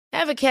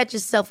Ever catch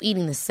yourself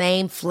eating the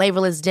same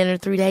flavorless dinner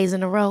 3 days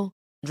in a row?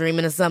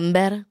 Dreaming of something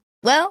better?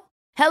 Well,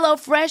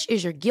 HelloFresh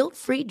is your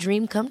guilt-free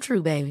dream come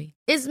true, baby.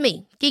 It's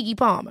me, Keke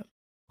Palmer.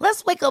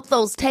 Let's wake up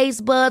those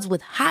taste buds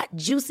with hot,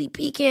 juicy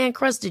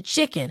pecan-crusted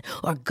chicken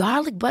or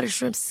garlic butter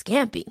shrimp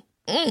scampi.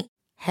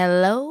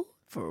 Hello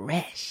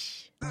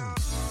Fresh.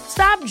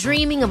 Stop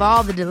dreaming of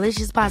all the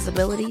delicious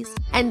possibilities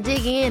and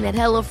dig in at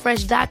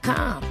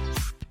HelloFresh.com.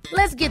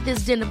 Let's get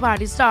this dinner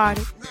party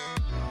started.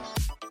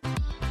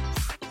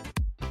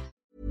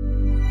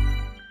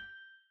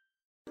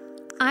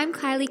 I'm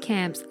Kylie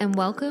Camps and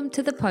welcome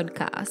to the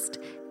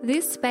podcast.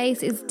 This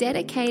space is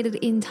dedicated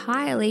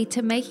entirely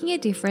to making a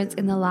difference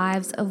in the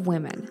lives of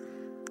women.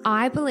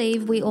 I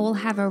believe we all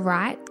have a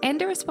right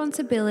and a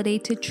responsibility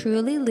to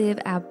truly live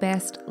our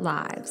best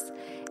lives.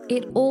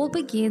 It all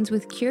begins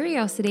with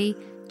curiosity,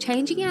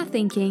 changing our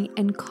thinking,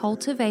 and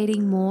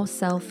cultivating more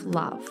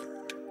self-love.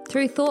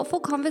 Through thoughtful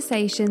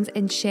conversations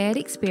and shared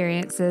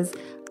experiences,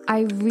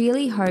 I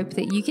really hope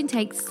that you can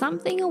take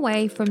something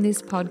away from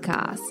this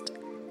podcast.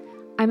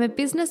 I'm a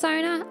business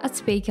owner, a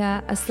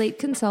speaker, a sleep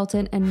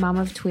consultant, and mum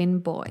of twin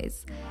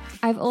boys.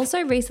 I've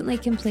also recently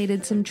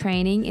completed some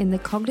training in the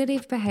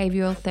cognitive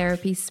behavioural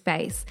therapy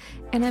space,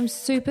 and I'm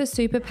super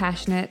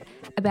passionate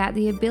about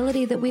the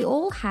ability that we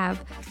all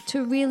have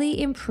to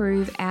really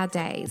improve our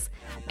days.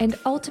 And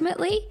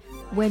ultimately,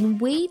 when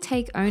we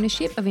take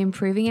ownership of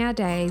improving our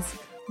days,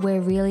 we're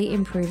really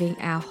improving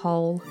our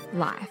whole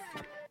life.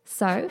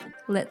 So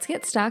let's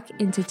get stuck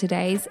into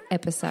today's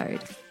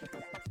episode.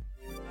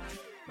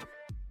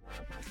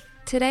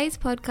 Today's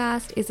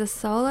podcast is a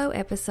solo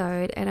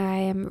episode and I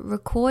am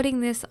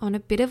recording this on a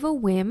bit of a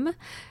whim.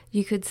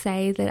 You could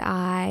say that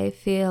I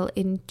feel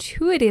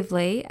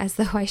intuitively as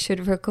though I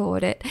should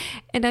record it.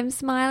 And I'm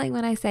smiling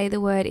when I say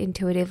the word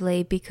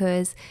intuitively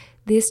because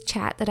this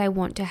chat that I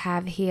want to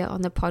have here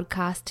on the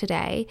podcast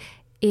today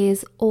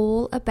is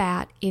all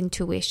about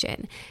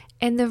intuition.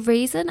 And the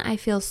reason I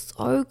feel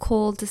so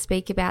called to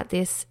speak about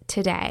this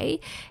today,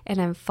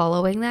 and I'm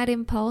following that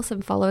impulse,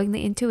 I'm following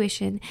the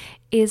intuition,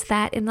 is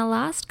that in the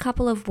last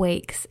couple of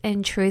weeks,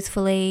 and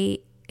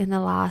truthfully in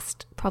the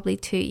last probably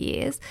 2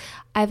 years,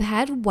 I've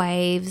had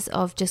waves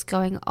of just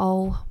going,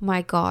 oh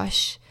my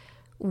gosh,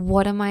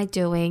 what am I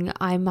doing?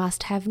 I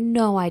must have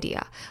no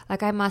idea.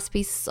 Like I must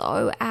be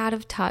so out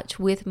of touch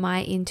with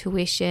my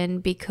intuition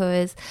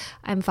because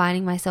I'm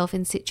finding myself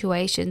in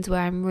situations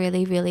where I'm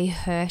really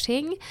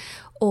hurting,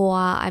 or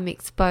I'm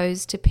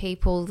exposed to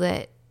people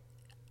that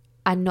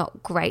are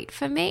not great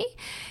for me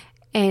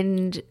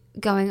and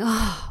going,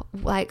 oh,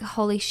 like,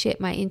 holy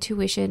shit, my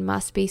intuition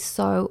must be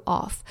so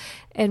off.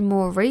 And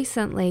more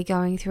recently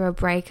going through a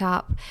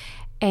breakup,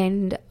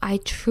 and I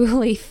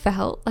truly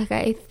felt like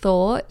I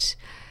thought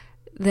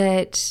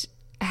that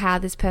how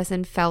this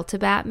person felt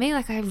about me,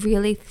 like I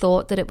really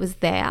thought that it was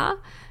there,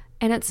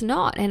 and it's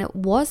not, and it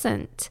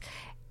wasn't.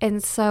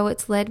 And so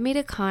it's led me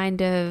to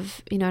kind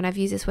of, and I've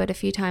used this word a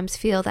few times,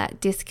 feel that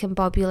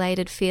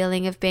discombobulated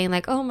feeling of being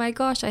like, oh my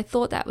gosh, I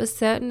thought that was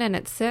certain and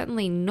it's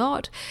certainly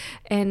not.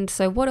 And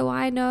so what do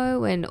I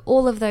know? And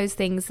all of those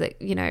things that,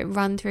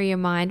 run through your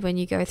mind when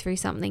you go through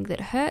something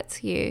that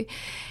hurts you.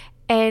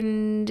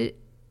 And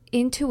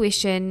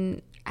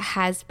intuition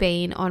has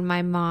been on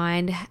my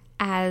mind,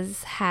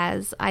 as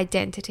has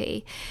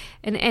identity.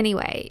 And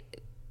anyway,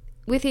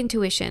 with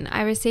intuition,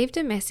 I received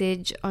a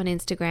message on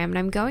Instagram and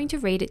I'm going to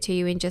read it to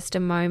you in just a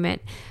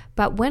moment.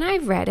 But when I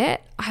read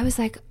it, I was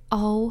like,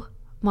 oh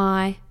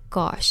my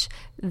gosh,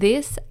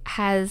 this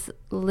has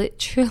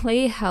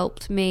literally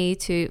helped me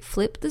to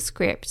flip the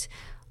script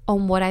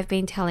on what I've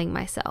been telling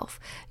myself.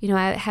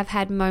 I have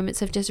had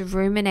moments of just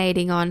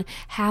ruminating on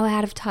how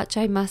out of touch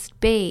I must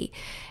be.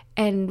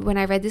 And when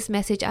I read this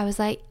message, I was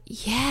like,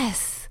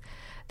 yes.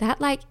 That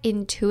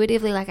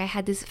intuitively, I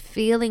had this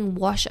feeling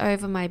wash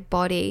over my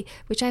body,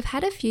 which I've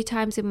had a few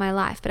times in my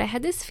life, but I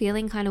had this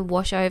feeling kind of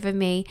wash over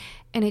me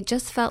and it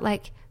just felt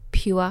like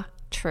pure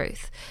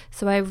truth.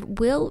 So I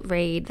will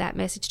read that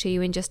message to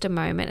you in just a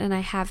moment, and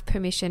I have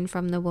permission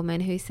from the woman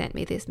who sent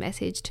me this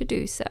message to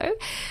do so.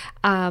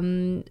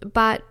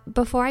 But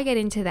before I get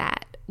into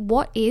that,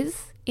 what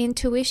is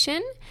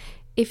intuition?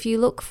 If you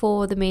look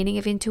for the meaning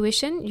of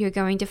intuition, you're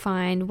going to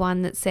find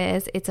one that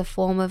says it's a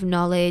form of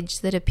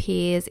knowledge that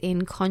appears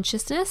in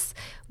consciousness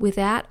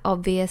without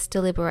obvious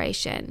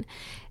deliberation.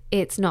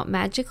 It's not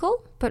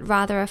magical, but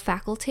rather a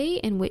faculty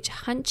in which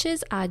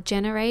hunches are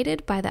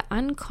generated by the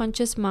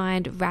unconscious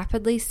mind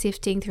rapidly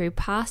sifting through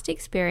past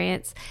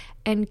experience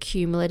and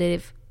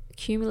cumulative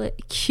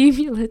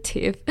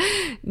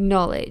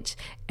knowledge.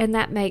 And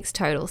that makes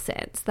total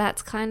sense.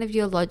 That's kind of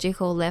your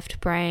logical left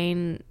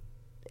brain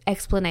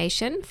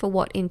explanation for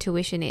what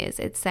intuition is.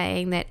 It's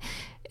saying that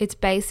it's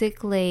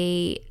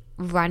basically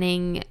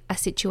running a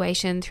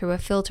situation through a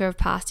filter of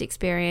past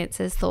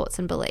experiences, thoughts,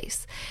 and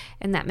beliefs.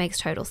 And that makes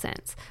total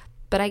sense.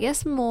 But I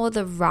guess more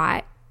the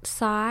right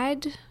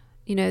side,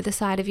 the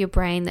side of your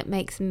brain that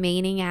makes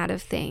meaning out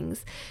of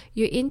things.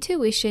 Your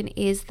intuition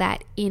is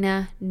that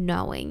inner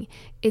knowing.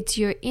 It's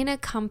your inner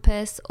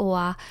compass,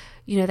 or,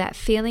 that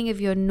feeling of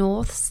your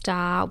North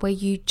Star where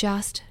you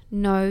just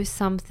know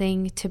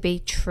something to be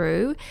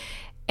true.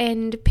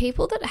 And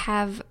people that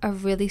have a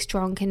really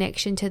strong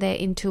connection to their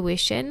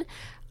intuition,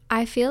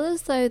 I feel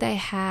as though they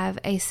have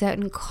a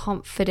certain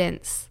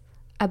confidence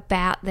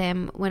about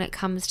them when it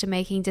comes to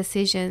making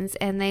decisions,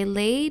 and they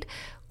lead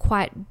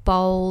quite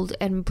bold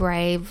and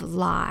brave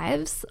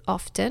lives,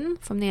 often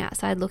from the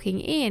outside looking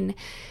in,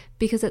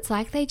 because it's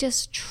like they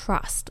just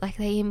trust, like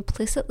they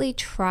implicitly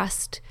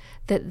trust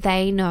that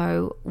they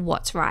know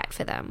what's right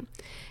for them.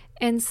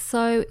 And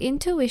so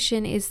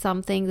intuition is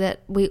something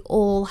that we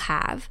all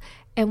have,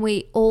 and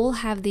we all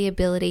have the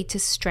ability to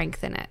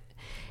strengthen it.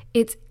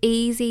 It's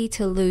easy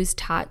to lose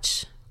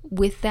touch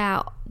with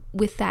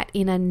that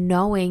inner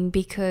knowing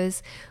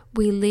because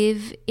we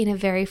live in a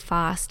very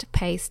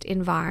fast-paced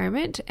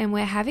environment, and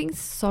we're having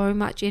so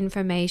much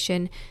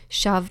information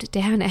shoved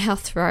down our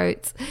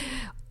throats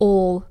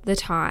all the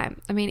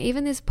time. I mean,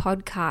 even this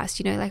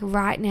podcast, like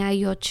right now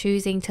you're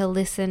choosing to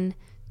listen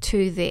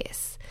to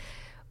this.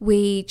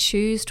 We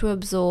choose to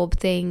absorb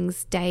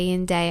things day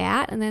in, day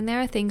out, and then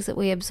there are things that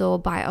we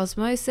absorb by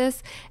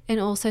osmosis, and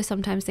also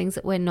sometimes things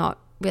that we're not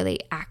really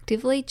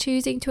actively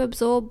choosing to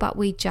absorb, but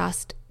we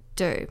just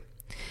do.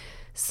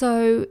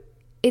 So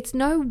it's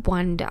no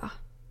wonder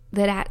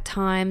that at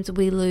times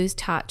we lose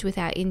touch with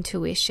our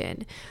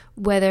intuition,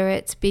 whether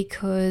it's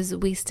because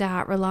we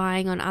start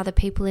relying on other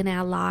people in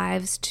our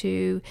lives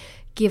to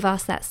give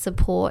us that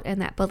support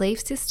and that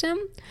belief system,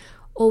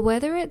 or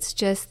whether it's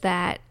just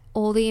that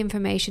all the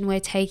information we're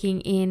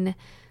taking in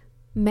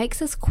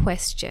makes us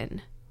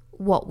question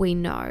what we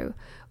know,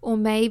 or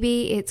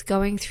maybe it's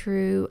going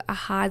through a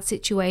hard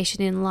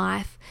situation in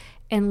life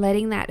and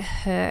letting that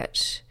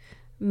hurt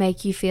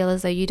make you feel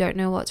as though you don't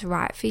know what's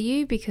right for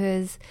you,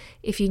 because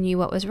if you knew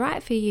what was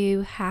right for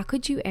you, how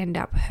could you end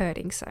up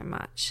hurting so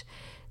much?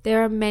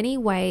 There are many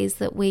ways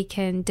that we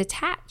can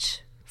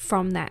detach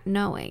from that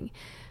knowing,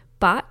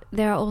 but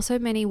there are also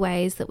many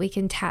ways that we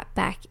can tap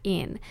back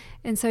in.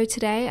 And so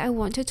today I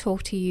want to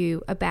talk to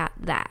you about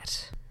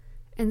that.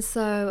 And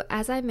so,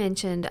 as I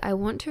mentioned, I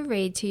want to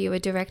read to you a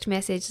direct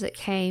message that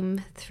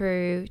came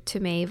through to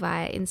me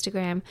via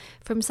Instagram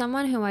from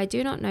someone who I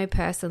do not know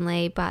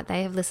personally, but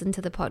they have listened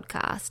to the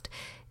podcast.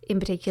 In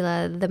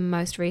particular, the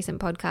most recent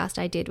podcast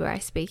I did where I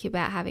speak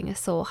about having a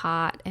sore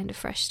heart and a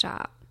fresh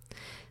start.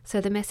 So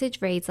the message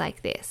reads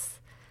like this: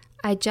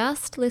 I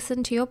just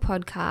listened to your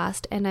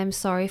podcast and I'm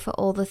sorry for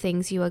all the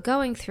things you are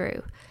going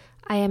through.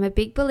 I am a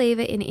big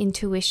believer in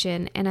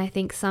intuition, and I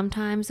think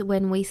sometimes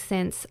when we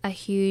sense a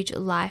huge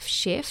life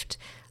shift,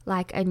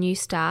 like a new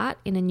start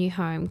in a new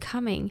home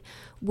coming,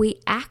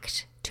 we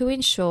act to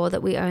ensure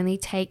that we only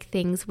take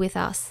things with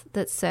us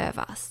that serve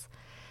us.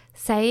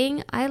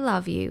 Saying I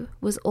love you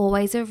was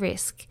always a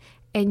risk,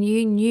 and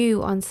you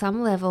knew on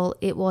some level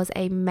it was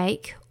a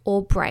make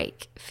or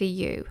break for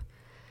you.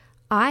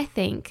 I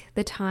think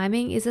the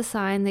timing is a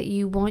sign that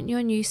you want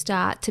your new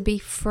start to be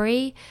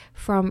free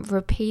from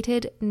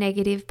repeated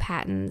negative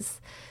patterns,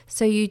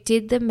 so you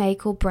did the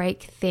make or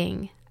break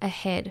thing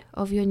ahead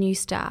of your new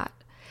start.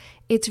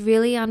 It's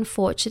really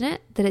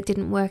unfortunate that it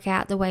didn't work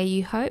out the way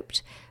you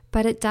hoped,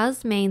 but it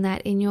does mean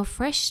that in your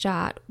fresh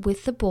start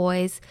with the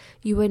boys,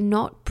 you are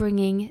not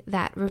bringing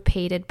that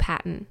repeated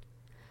pattern.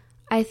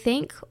 I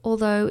think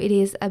although it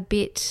is a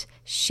bit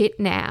shit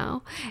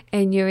now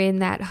and you're in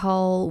that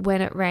whole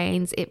when it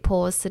rains it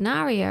pours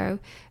scenario,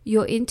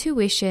 your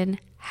intuition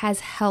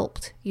has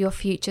helped your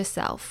future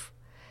self.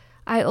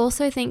 I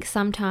also think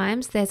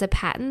sometimes there's a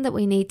pattern that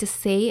we need to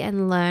see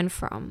and learn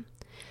from.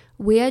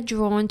 We are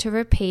drawn to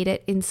repeat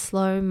it in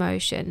slow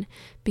motion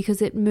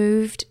because it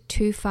moved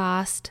too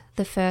fast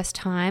the first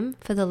time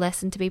for the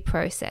lesson to be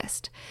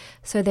processed.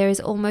 So there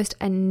is almost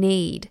a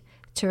need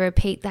to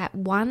repeat that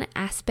one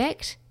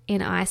aspect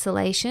in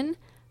isolation,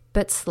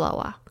 but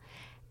slower.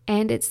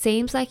 And it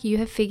seems like you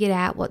have figured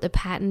out what the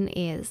pattern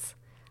is.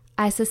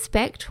 I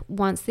suspect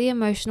once the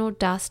emotional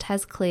dust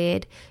has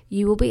cleared,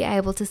 you will be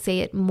able to see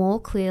it more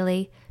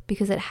clearly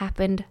because it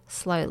happened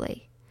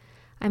slowly.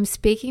 I'm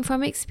speaking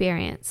from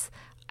experience.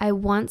 I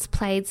once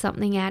played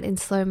something out in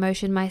slow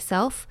motion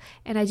myself,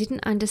 and I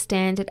didn't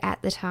understand it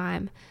at the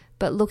time.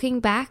 But looking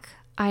back,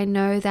 I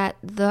know that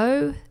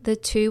though the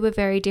two were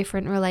very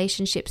different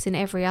relationships in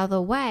every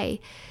other way,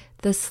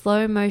 the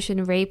slow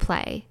motion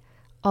replay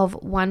of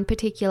one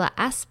particular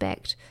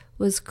aspect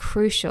was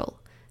crucial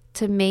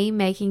to me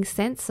making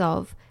sense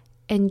of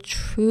and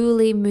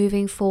truly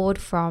moving forward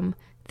from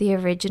the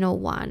original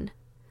one.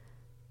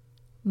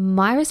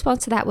 My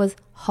response to that was,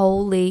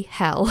 holy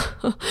hell.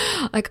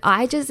 Like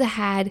I just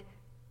had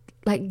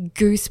like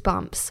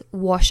goosebumps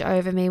wash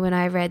over me when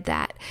I read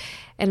that.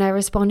 And I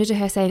responded to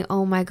her saying,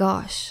 oh my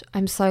gosh,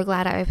 I'm so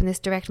glad I opened this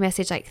direct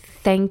message. Like,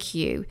 thank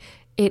you.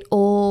 It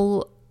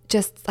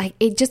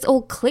just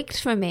all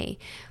clicked for me.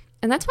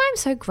 And that's why I'm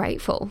so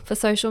grateful for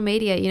social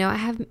media. You know, I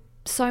have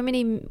so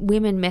many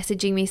women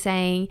messaging me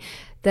saying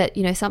that,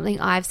 something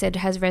I've said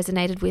has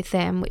resonated with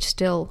them, which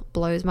still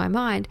blows my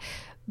mind.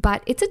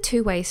 But it's a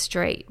two-way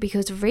street,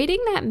 because reading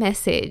that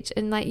message,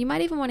 and you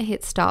might even want to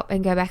hit stop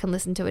and go back and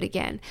listen to it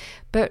again,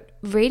 but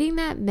reading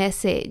that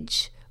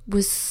message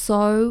was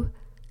so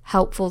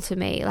helpful to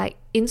me,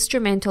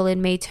 instrumental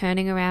in me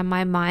turning around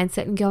my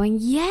mindset and going,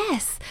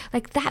 yes,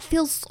 that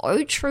feels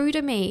so true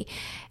to me.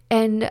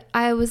 And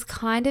I was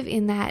kind of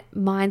in that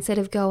mindset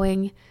of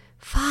going,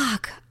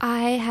 fuck,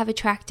 I have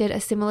attracted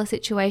a similar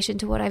situation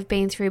to what I've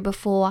been through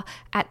before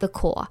at the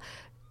core,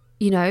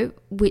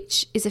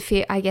 which is a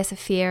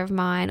fear of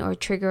mine, or a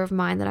trigger of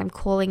mine that I'm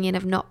calling in,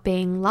 of not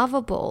being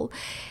lovable,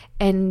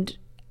 and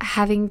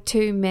having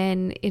two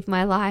men in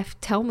my life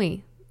tell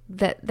me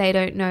that they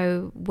don't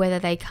know whether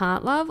they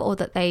can't love or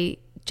that they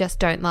just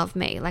don't love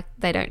me,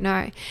 they don't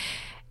know.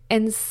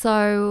 And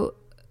so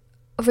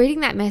reading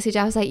that message,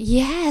 I was like,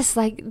 yes,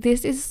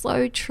 this is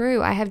so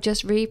true. I have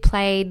just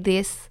replayed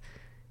this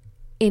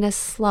in a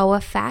slower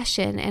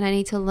fashion, and I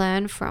need to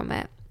learn from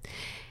it.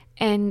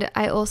 And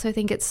I also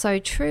think it's so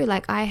true.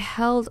 I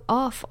held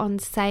off on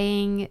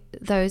saying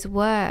those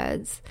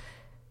words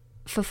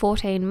for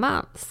 14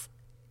 months,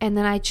 and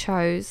then I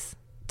chose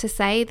to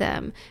say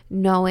them,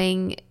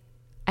 knowing,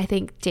 I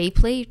think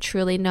deeply,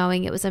 truly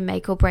knowing it was a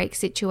make or break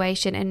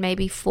situation, and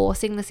maybe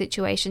forcing the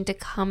situation to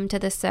come to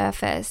the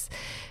surface,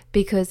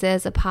 because there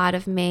was a part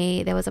of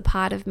me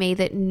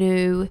that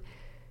knew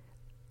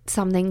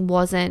something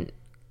wasn't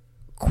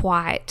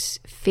quite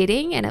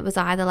fitting, and it was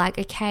either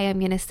okay, I'm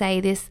going to say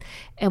this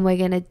and we're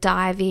going to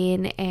dive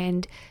in,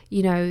 and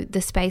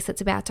the space that's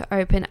about to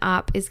open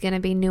up is going to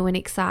be new and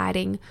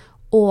exciting,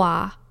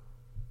 or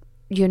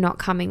you're not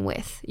coming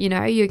with,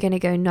 you're going to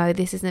go, no,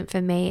 this isn't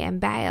for me, and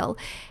bail.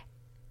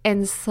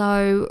 And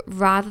so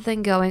rather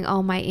than going,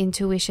 oh, my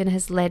intuition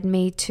has led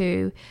me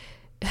to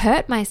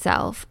hurt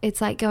myself,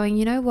 it's going,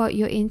 you know what,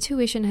 your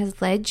intuition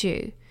has led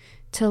you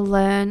to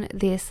learn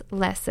this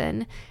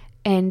lesson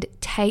and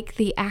take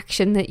the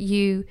action that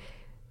your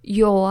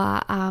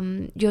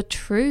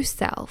true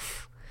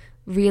self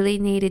really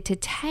needed to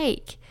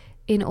take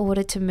in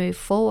order to move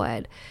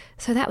forward.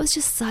 So that was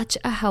just such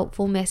a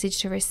helpful message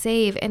to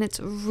receive, and it's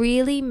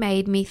really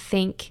made me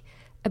think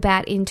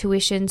about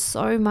intuition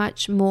so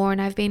much more.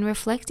 And I've been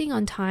reflecting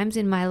on times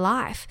in my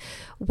life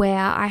where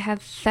I have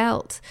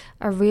felt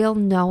a real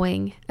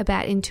knowing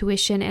about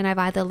intuition, and I've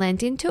either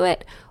lent into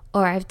it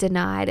or I've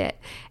denied it,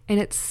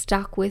 and it's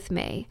stuck with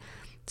me.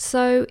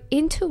 So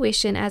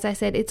intuition, as I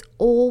said, it's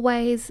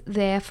always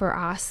there for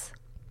us,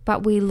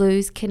 but we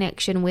lose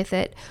connection with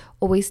it,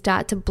 or we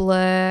start to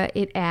blur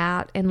it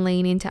out and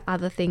lean into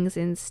other things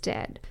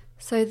instead.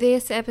 So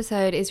this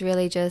episode is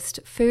really just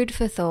food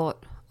for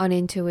thought on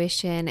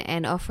intuition,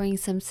 and offering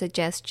some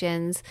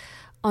suggestions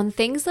on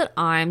things that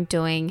I'm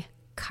doing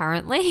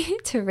currently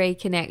to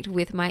reconnect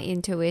with my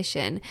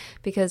intuition,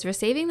 because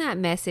receiving that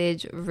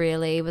message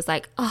really was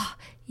oh,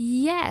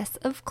 yes,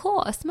 of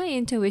course, my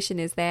intuition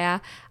is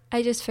there.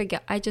 I just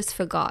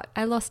forgot.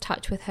 I lost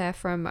touch with her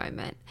for a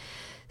moment.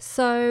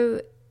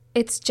 So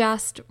it's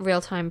just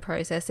real-time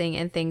processing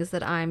and things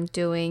that I'm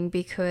doing,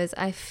 because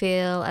I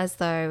feel as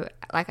though,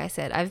 like I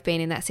said, I've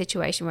been in that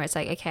situation where it's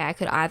okay, I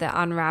could either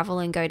unravel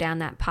and go down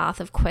that path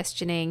of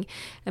questioning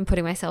and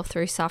putting myself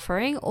through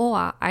suffering,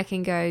 or I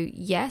can go,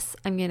 yes,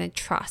 I'm going to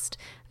trust.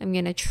 I'm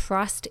going to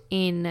trust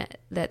in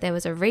that there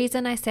was a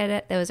reason I said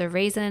it. There was a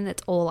reason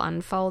it's all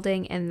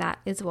unfolding, and that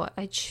is what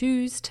I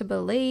choose to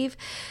believe.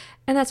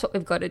 And that's what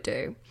we've got to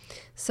do.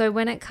 So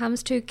when it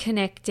comes to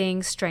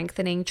connecting,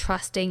 strengthening,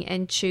 trusting,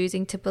 and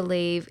choosing to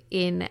believe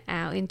in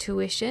our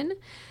intuition,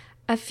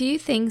 a few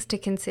things to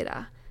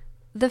consider.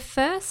 The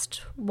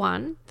first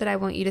one that I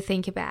want you to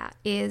think about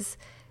is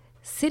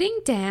sitting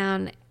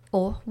down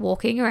or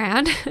walking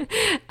around.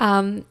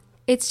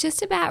 It's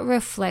just about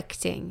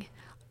reflecting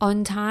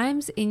on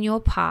times in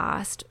your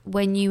past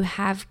when you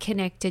have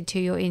connected to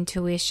your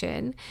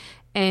intuition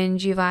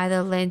and you've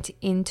either lent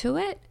into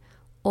it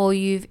or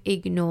you've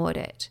ignored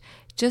it.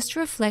 Just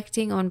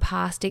reflecting on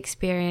past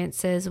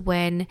experiences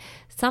when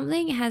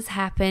something has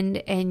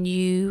happened and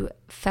you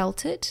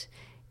felt it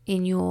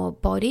in your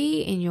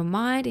body, in your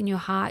mind, in your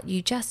heart.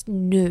 You just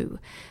knew,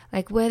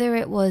 whether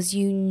it was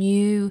you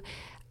knew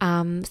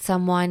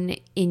someone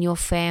in your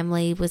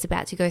family was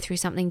about to go through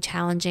something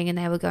challenging and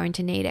they were going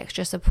to need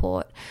extra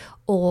support,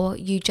 or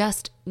you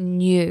just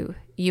knew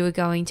you were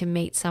going to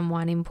meet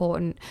someone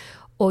important,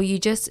 or you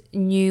just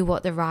knew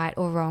what the right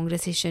or wrong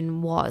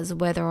decision was.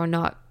 Whether or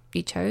not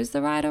you chose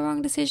the right or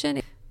wrong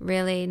decision,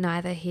 really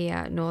neither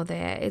here nor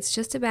there. It's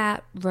just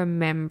about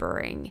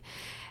remembering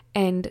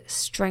and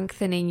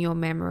strengthening your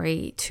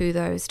memory to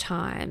those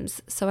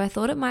times. So I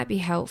thought it might be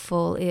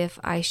helpful if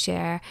I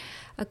share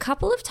a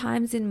couple of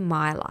times in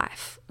my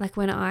life,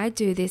 when I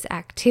do this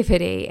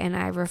activity and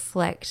I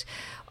reflect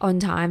on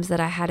times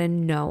that I had a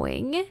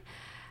knowing,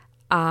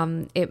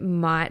 it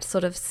might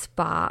sort of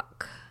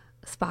spark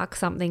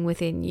something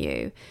within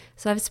you.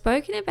 So I've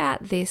spoken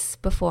about this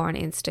before on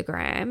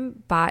Instagram,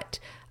 but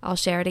I'll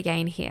share it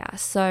again here.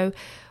 So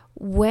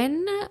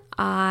When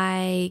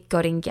I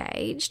got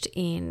engaged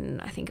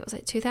in, I think it was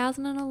like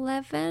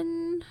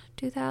 2011,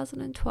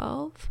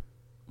 2012,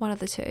 one of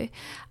the two,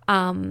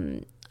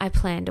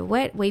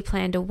 we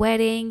planned a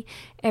wedding.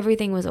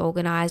 Everything was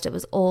organized. It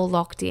was all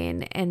locked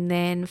in. And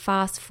then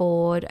fast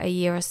forward a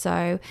year or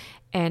so,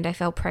 and I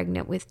fell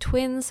pregnant with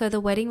twins. So the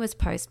wedding was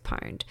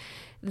postponed.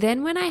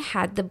 Then when I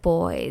had the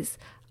boys,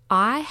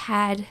 I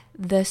had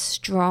the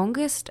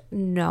strongest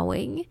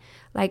knowing,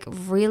 like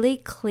really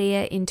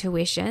clear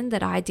intuition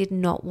that I did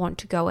not want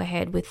to go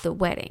ahead with the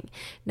wedding.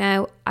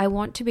 Now, I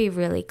want to be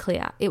really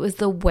clear. It was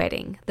the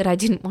wedding that I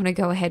didn't want to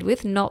go ahead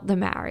with, not the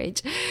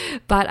marriage.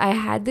 But I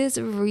had this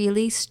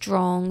really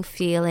strong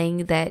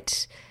feeling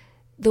that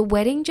the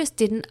wedding just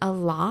didn't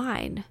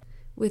align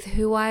with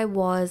who I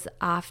was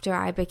after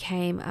I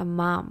became a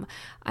mum.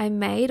 I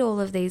made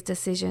all of these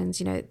decisions,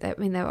 they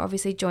were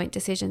obviously joint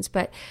decisions,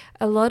 but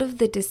a lot of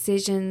the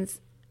decisions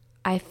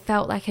I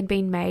felt like had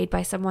been made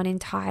by someone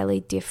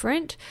entirely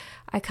different.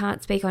 I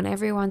can't speak on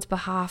everyone's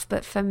behalf,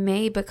 but for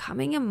me,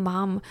 becoming a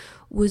mum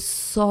was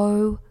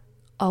so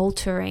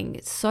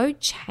altering, so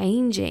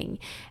changing.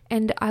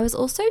 And I was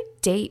also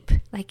deep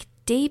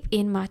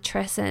in my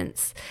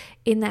matrescence,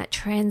 in that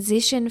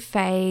transition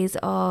phase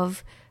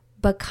of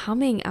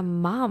becoming a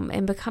mum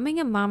and becoming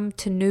a mum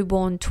to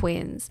newborn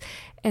twins.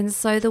 And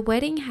so the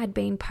wedding had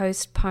been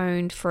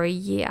postponed for a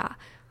year.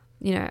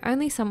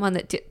 Only someone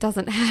that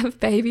doesn't have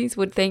babies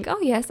would think, oh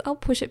yes, I'll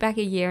push it back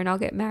a year and I'll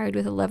get married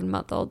with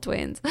 11-month-old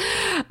twins.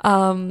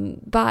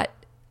 But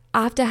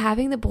after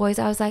having the boys,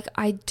 I was like,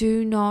 I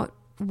do not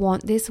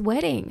want this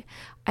wedding.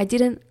 I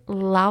didn't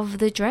love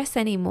the dress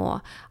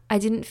anymore. I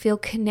didn't feel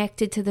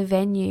connected to the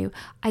venue.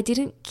 I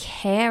didn't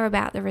care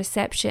about the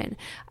reception.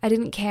 I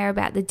didn't care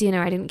about the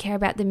dinner. I didn't care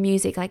about the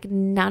music. Like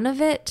none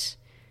of it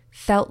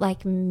felt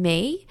like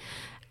me.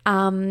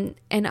 And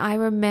I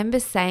remember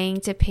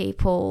saying to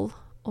people,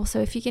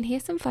 also, if you can hear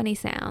some funny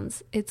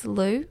sounds, it's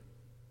Lou.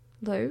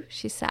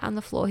 She sat on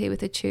the floor here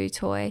with a chew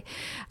toy.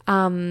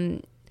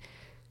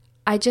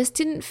 I just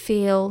didn't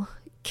feel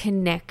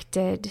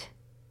connected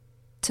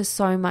to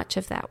so much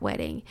of that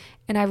wedding,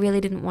 and I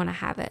really didn't want to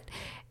have it.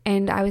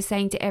 And I was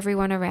saying to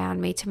everyone around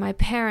me, to my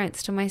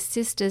parents, to my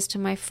sisters, to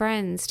my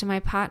friends, to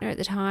my partner at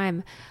the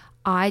time,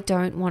 I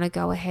don't want to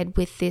go ahead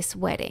with this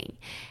wedding.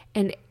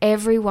 And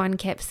everyone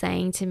kept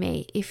saying to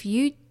me, if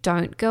you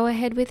don't go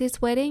ahead with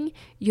this wedding,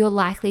 you're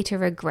likely to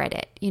regret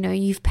it.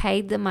 You've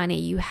paid the money,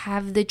 you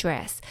have the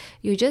dress.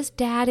 You're just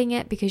doubting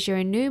it because you're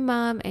a new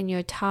mom and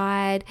you're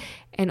tired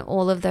and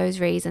all of those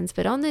reasons.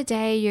 But on the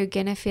day, you're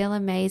going to feel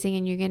amazing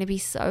and you're going to be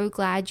so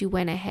glad you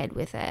went ahead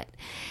with it.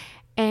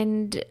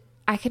 And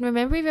I can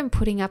remember even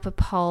putting up a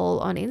poll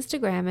on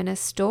Instagram and a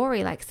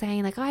story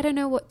saying I don't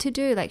know what to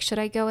do. Should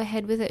I go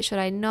ahead with it? Should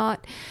I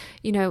not?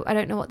 I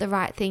don't know what the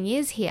right thing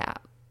is here.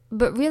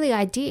 But really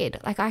I did.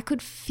 I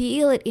could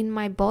feel it in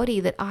my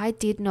body that I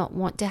did not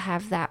want to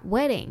have that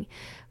wedding.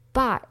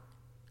 But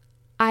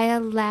I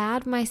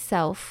allowed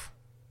myself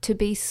to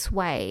be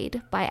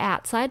swayed by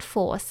outside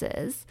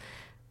forces.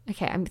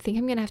 Okay, I think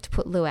I'm going to have to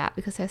put Lou out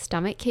because her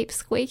stomach keeps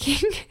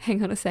squeaking.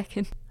 Hang on a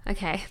second.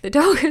 Okay, the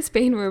dog has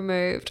been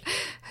removed.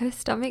 Her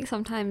stomach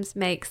sometimes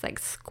makes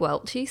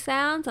squelchy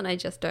sounds, and I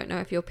just don't know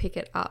if you'll pick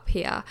it up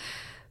here.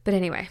 But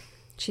anyway,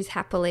 she's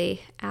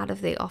happily out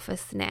of the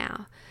office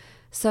now.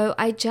 So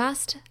I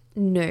just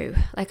knew,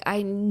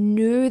 I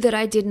knew that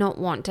I did not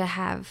want to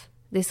have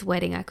this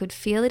wedding. I could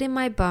feel it in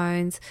my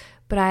bones,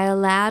 but I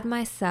allowed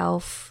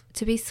myself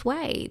to be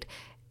swayed.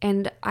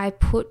 And I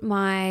put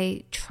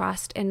my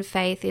trust and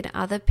faith in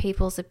other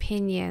people's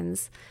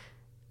opinions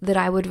that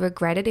I would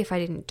regret it if I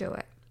didn't do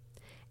it.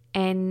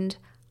 And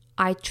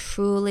I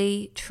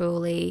truly,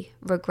 truly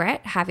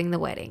regret having the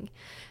wedding.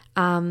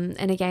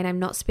 And again, I'm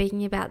not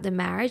speaking about the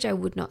marriage. I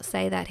would not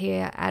say that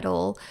here at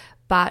all.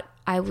 But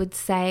I would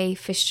say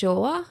for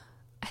sure,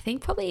 I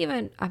think probably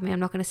even, I'm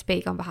not going to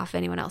speak on behalf of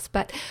anyone else,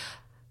 but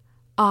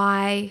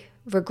I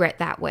regret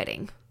that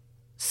wedding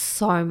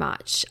so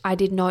much. I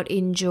did not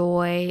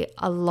enjoy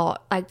a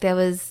lot.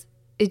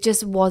 It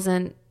just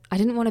wasn't, I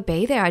didn't want to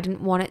be there. I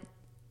didn't want it,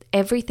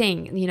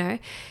 everything,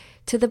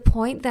 to the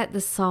point that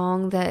the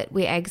song that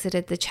we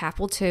exited the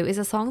chapel to is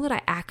a song that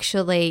I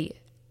actually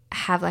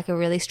have a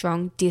really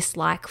strong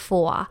dislike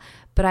for,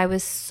 but I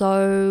was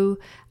so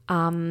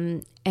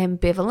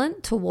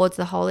ambivalent towards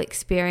the whole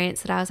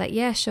experience that I was like,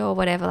 yeah, sure,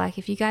 whatever.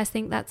 If you guys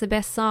think that's the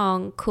best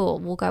song, cool,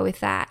 we'll go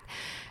with that.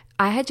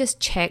 I had just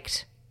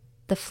checked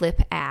the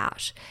flip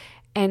out.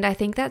 And I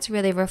think that's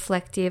really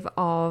reflective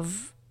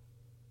of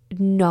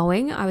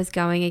knowing I was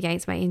going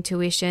against my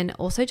intuition,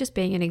 also just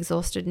being an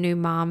exhausted new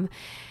mum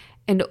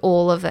and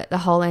all of it, the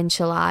whole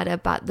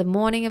enchilada. But the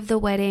morning of the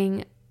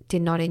wedding,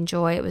 did not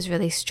enjoy. It was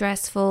really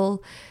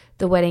stressful.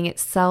 The wedding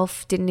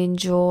itself didn't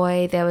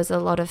enjoy. There was a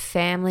lot of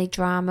family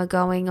drama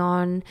going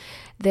on.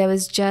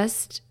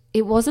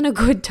 It wasn't a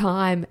good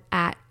time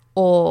at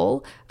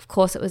all. Of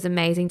course, it was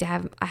amazing to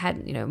have, I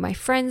had, my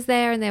friends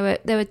there, and there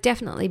were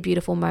definitely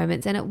beautiful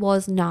moments, and it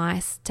was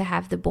nice to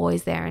have the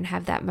boys there and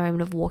have that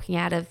moment of walking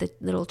out of the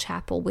little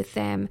chapel with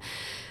them.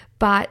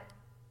 But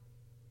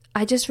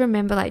I just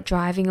remember like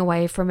driving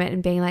away from it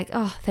and being like,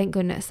 oh, thank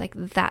goodness, like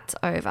that's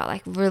over,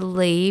 like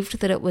relieved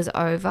that it was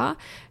over,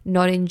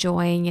 not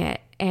enjoying it.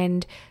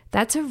 And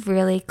that's a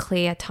really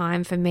clear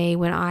time for me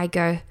when I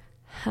go,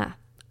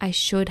 I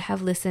should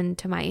have listened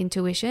to my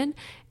intuition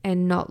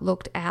and not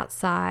looked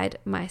outside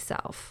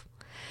myself.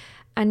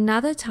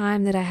 Another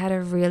time that I had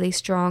a really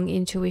strong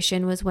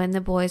intuition was when the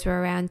boys were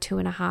around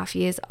 2.5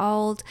 years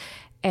old,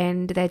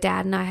 and their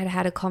dad and I had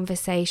had a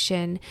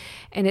conversation,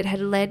 and it had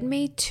led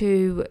me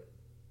to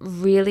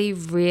really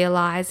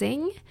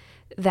realizing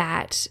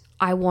that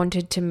I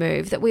wanted to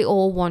move, that we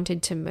all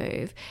wanted to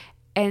move.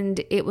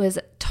 And it was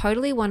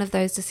totally one of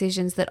those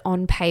decisions that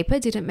on paper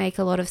didn't make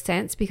a lot of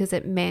sense, because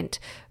it meant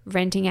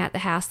renting out the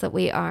house that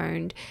we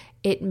owned.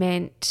 It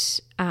meant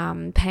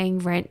paying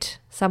rent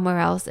somewhere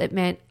else. It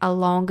meant a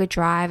longer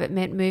drive. It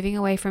meant moving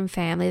away from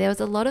family. There was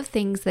a lot of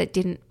things that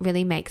didn't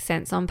really make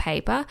sense on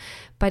paper,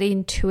 but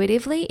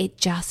intuitively it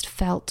just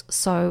felt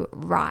so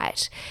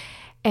right.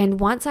 And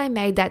once I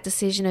made that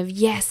decision of,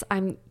 yes,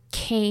 I'm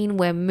keen,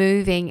 we're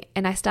moving,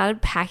 and I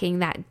started packing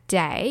that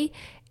day,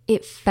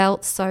 it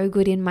felt so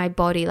good in my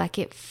body. Like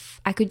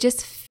I could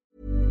just.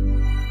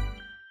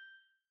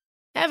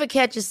 Ever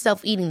catch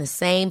yourself eating the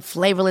same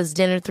flavorless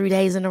dinner 3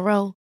 days in a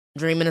row?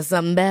 Dreaming of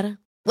something better?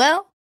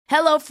 Well,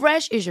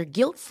 HelloFresh is your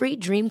guilt-free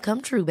dream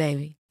come true,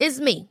 baby. It's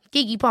me,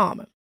 Keke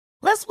Palmer.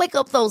 Let's wake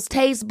up those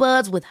taste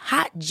buds with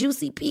hot,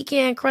 juicy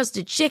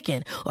pecan-crusted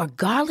chicken or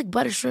garlic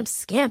butter shrimp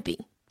scampi.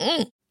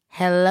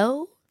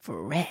 Hello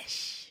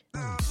Fresh.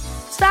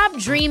 Stop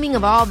dreaming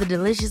of all the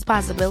delicious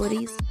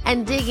possibilities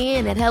and dig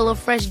in at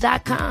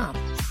HelloFresh.com.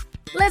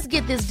 Let's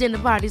get this dinner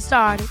party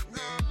started.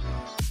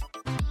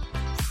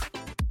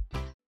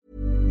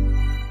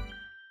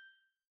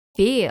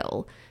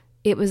 Feel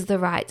it was the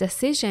right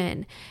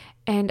decision.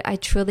 And I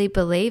truly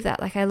believe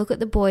that. Like, I look at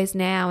the boys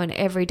now, and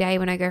every day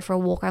when I go for a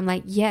walk, I'm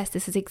like, yes,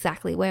 this is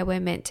exactly where we're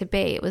meant to be.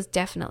 It was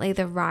definitely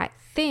the right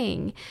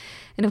thing.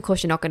 And of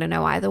course, you're not going to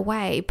know either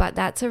way, but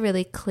that's a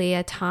really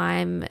clear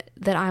time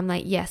that I'm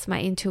like, yes,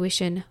 my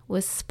intuition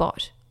was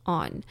spot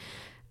on.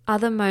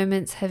 Other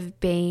moments have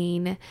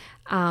been,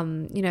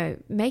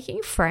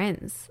 making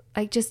friends.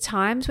 Like, just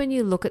times when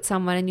you look at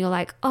someone and you're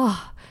like,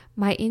 oh,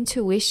 my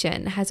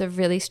intuition has a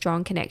really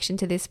strong connection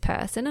to this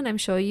person. And I'm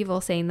sure you've all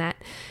seen that,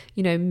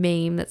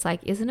 meme that's like,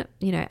 isn't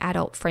it,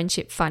 adult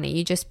friendship funny?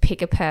 You just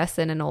pick a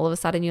person and all of a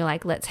sudden you're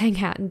like, let's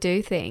hang out and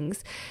do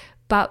things.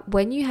 But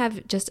when you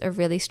have just a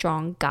really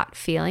strong gut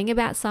feeling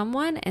about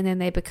someone and then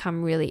they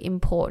become really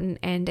important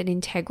and an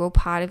integral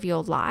part of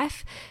your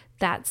life,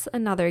 that's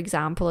another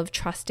example of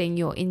trusting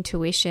your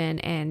intuition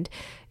and,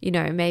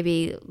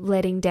 maybe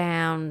letting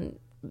down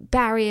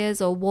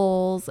barriers or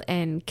walls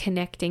and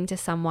connecting to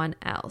someone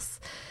else.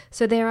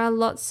 So there are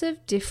lots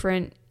of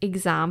different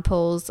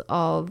examples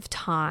of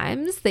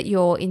times that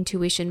your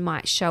intuition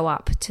might show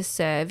up to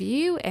serve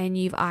you, and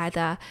you've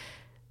either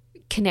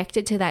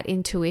connected to that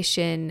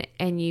intuition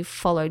and you've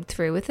followed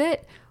through with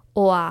it,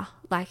 or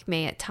like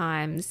me at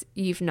times,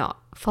 you've not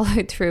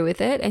followed through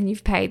with it and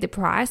you've paid the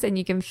price, and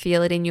you can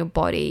feel it in your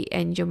body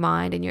and your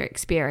mind and your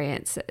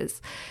experiences.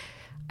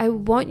 I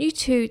want you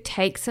to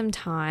take some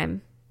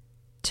time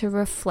to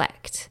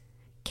reflect.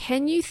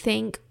 Can you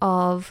think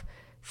of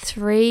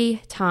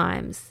 3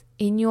 times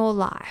in your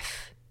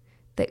life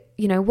that,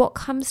 what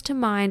comes to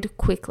mind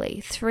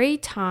quickly? 3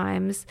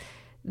 times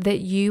that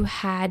you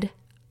had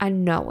a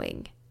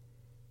knowing.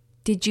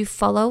 Did you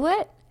follow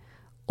it,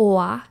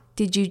 or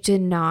did you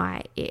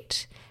deny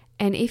it?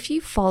 And if you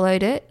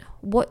followed it,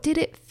 what did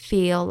it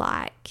feel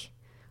like?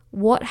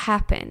 What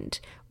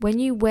happened when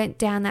you went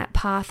down that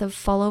path of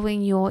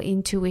following your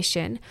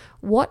intuition?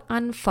 What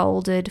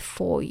unfolded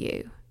for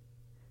you?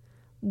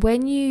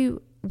 When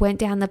you went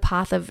down the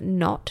path of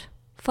not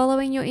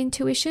following your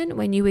intuition,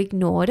 when you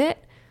ignored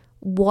it,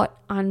 what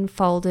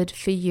unfolded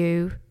for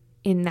you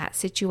in that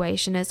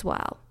situation as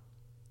well?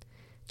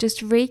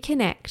 Just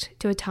reconnect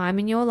to a time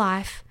in your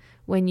life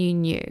when you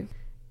knew.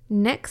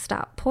 Next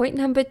up, point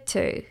number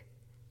 2.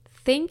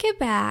 Think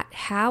about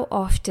how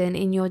often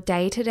in your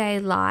day-to-day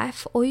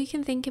life, or you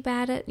can think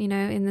about it,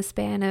 in the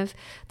span of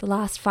the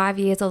last 5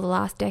 years or the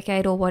last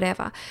decade or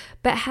whatever,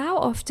 but how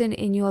often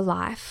in your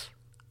life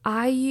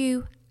are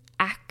you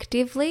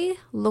actively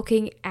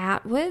looking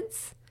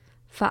outwards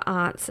for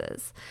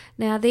answers?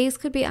 Now, these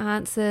could be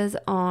answers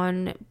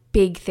on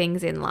big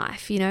things in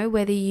life,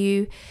 whether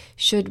you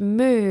should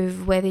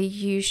move, whether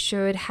you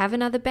should have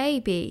another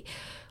baby,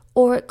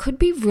 or it could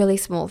be really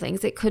small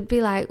things. It could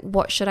be like,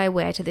 what should I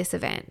wear to this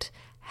event?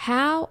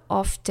 How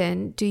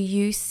often do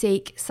you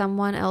seek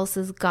someone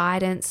else's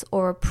guidance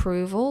or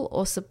approval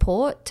or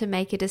support to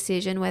make a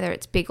decision, whether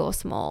it's big or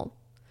small?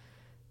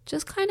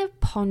 Just kind of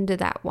ponder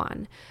that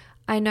one.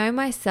 I know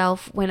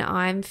myself, when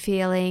I'm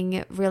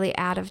feeling really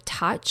out of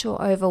touch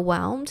or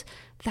overwhelmed,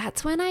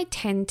 that's when I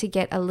tend to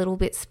get a little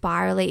bit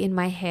spirally in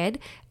my head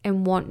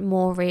and want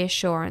more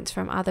reassurance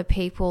from other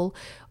people,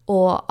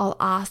 or I'll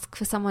ask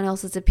for someone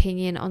else's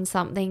opinion on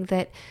something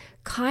that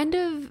kind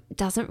of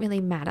doesn't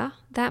really matter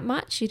that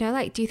much.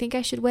 Like, do you think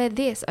I should wear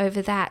this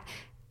over that?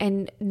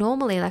 And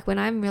normally, like when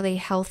I'm really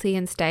healthy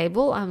and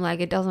stable, I'm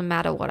like, it doesn't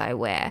matter what I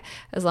wear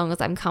as long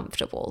as I'm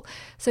comfortable.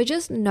 So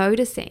just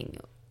noticing,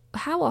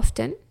 how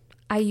often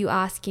are you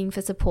asking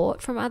for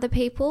support from other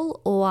people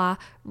or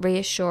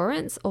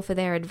reassurance or for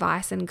their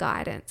advice and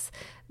guidance?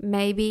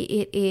 Maybe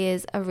it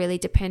is a really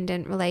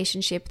dependent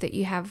relationship that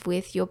you have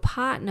with your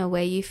partner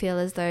where you feel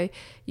as though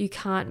you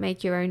can't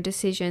make your own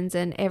decisions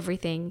and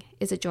everything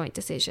is a joint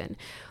decision.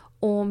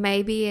 Or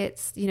maybe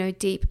it's,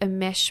 deep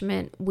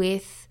enmeshment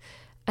with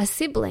a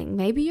sibling.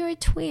 Maybe you're a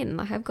twin.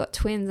 Like I've got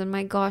twins and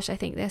my gosh, I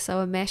think they're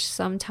so enmeshed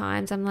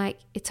sometimes. I'm like,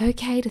 it's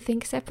okay to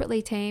think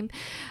separately, team.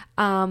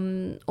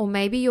 Or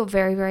maybe you're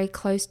very, very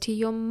close to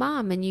your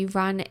mum and you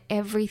run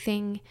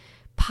everything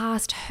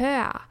past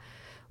her.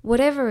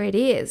 Whatever it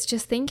is,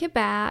 just think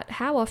about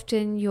how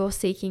often you're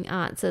seeking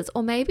answers.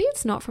 Or maybe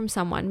it's not from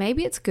someone.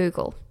 Maybe it's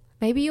Google.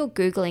 Maybe you're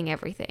Googling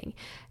everything.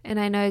 And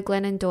I know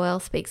Glennon Doyle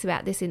speaks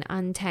about this in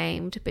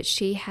Untamed, but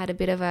she had a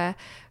bit of a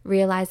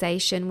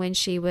realization when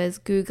she was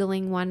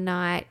Googling one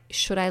night,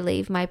 should I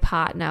leave my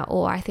partner?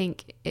 Or I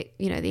think,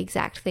 the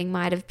exact thing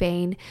might have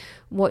been,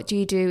 what do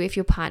you do if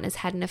your partner's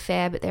had an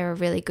affair, but they're a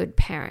really good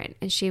parent?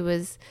 And she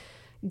was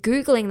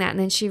Googling that, and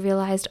then she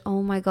realized,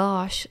 oh my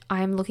gosh,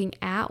 I'm looking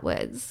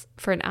outwards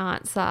for an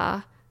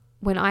answer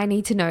when I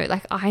need to know,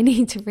 like I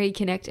need to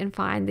reconnect and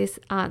find this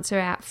answer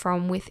out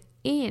from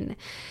within.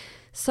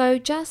 So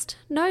just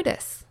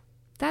notice.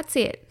 That's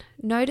it.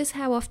 Notice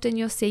how often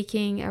you're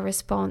seeking a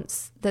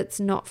response that's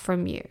not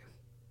from you.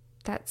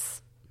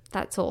 That's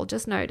all.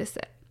 Just notice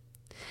it.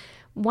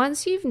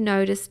 Once you've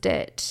noticed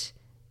it,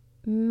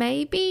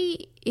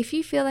 maybe if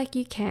you feel like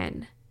you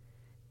can,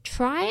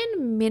 try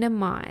and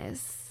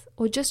minimize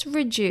or just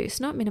reduce,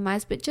 not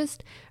minimize, but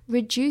just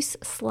reduce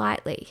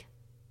slightly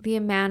the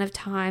amount of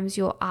times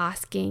you're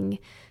asking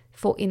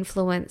for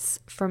influence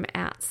from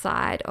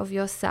outside of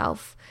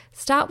yourself.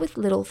 Start with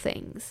little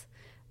things.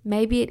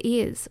 Maybe it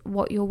is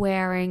what you're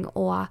wearing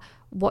or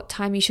what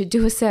time you should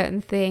do a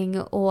certain thing,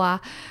 or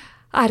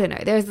I don't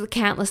know, there's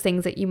countless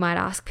things that you might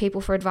ask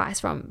people for advice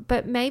from,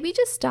 but maybe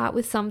just start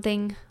with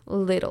something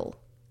little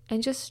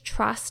and just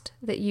trust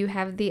that you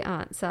have the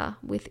answer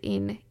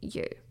within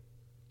you.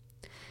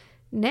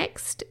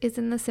 Next is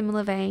in the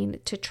similar vein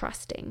to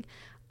trusting.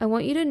 I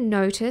want you to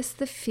notice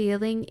the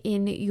feeling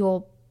in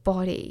your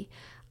body.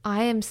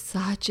 I am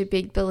such a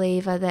big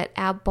believer that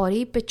our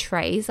body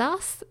betrays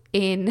us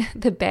in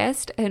the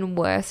best and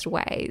worst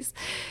ways.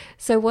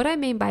 So what I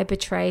mean by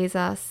betrays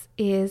us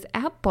is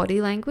our body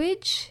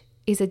language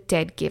is a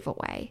dead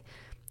giveaway.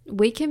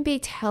 We can be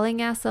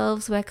telling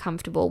ourselves we're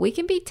comfortable. We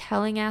can be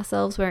telling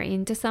ourselves we're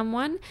into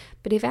someone,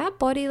 but if our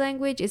body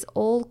language is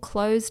all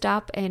closed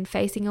up and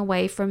facing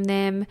away from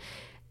them,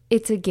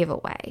 it's a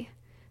giveaway.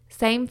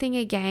 Same thing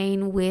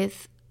again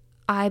with,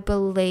 I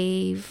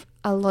believe,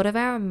 a lot of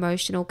our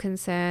emotional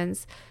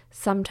concerns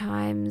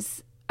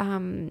sometimes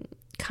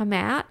come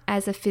out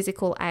as a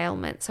physical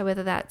ailment. So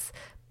whether that's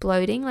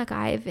bloating, like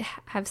I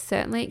have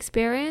certainly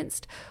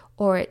experienced,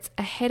 or it's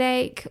a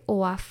headache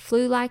or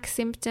flu-like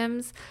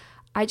symptoms,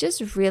 I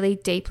just really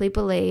deeply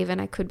believe,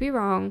 and I could be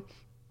wrong,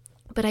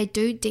 but I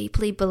do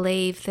deeply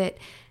believe that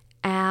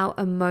our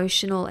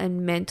emotional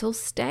and mental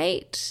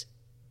state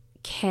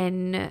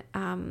can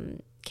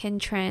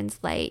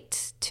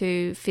translate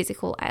to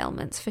physical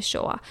ailments for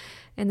sure.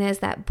 And there's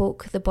that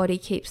book, The Body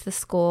Keeps the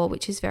Score,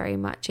 which is very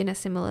much in a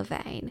similar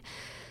vein.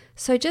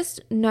 So just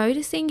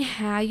noticing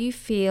how you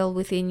feel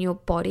within your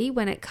body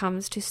when it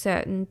comes to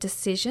certain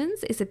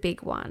decisions is a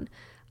big one.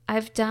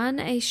 I've done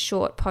a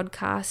short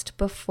podcast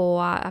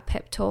before, a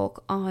pep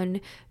talk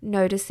on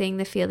noticing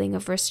the feeling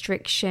of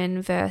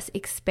restriction versus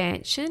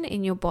expansion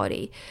in your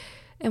body.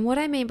 And what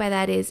I mean by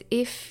that is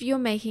if you're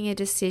making a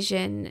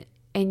decision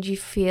and you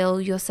feel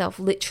yourself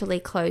literally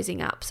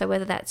closing up. So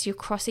whether that's you're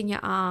crossing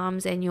your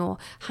arms and you're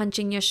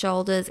hunching your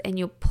shoulders and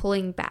you're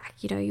pulling back,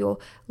 you're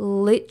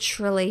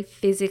literally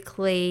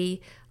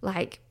physically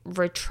like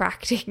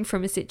retracting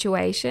from a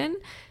situation,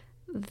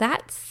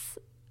 that's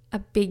a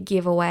big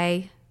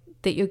giveaway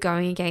that you're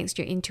going against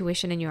your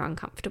intuition and you're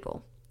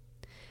uncomfortable.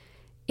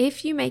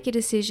 If you make a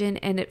decision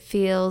and it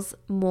feels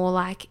more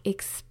like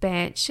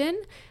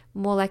expansion,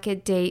 more like a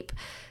deep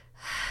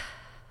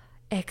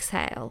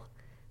exhale,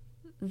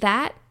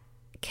 that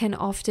can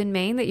often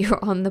mean that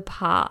you're on the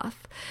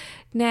path.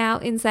 Now,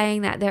 in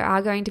saying that, there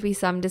are going to be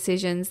some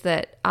decisions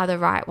that are the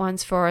right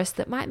ones for us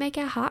that might make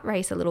our heart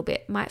race a little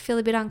bit, might feel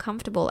a bit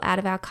uncomfortable, out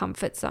of our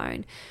comfort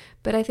zone.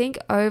 But I think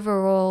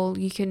overall,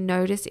 you can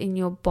notice in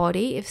your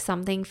body if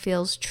something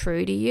feels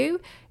true to you,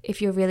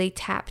 if you're really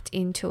tapped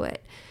into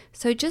it.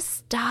 So just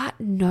start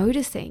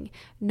noticing.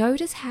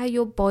 Notice how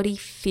your body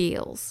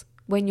feels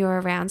when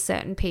you're around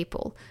certain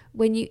people,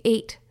 when you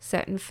eat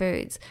certain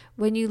foods,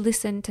 when you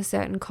listen to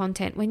certain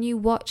content, when you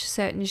watch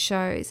certain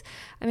shows.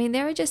 I mean,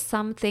 there are just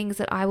some things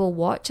that I will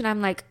watch and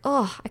I'm like,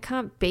 oh, I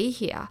can't be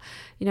here.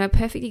 You know, a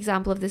perfect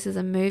example of this is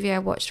a movie I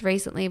watched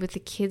recently with the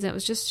kids, and it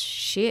was just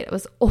shit. It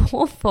was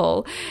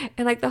awful.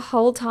 And like the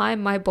whole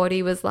time my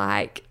body was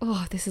like,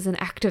 oh, this is an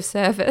act of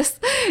service.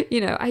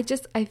 You know, I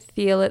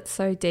feel it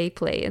so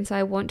deeply. And so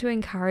I want to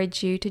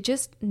encourage you to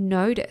just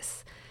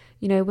notice.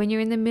 You know, when you're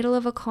in the middle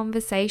of a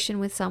conversation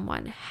with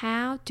someone,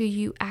 how do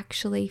you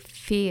actually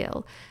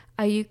feel?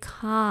 Are you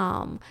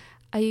calm?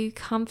 Are you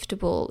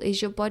comfortable?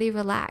 Is your body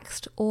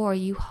relaxed? Or are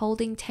you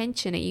holding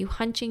tension? Are you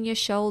hunching your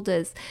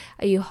shoulders?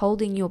 Are you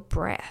holding your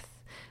breath?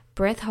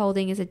 Breath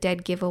holding is a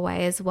dead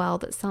giveaway as well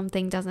that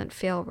something doesn't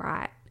feel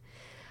right.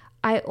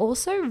 I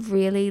also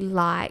really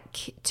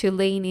like to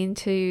lean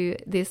into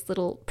this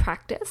little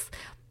practice.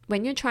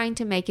 When you're trying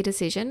to make a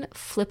decision,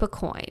 flip a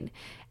coin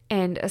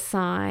and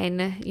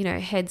assign, you know,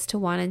 heads to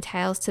one and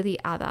tails to the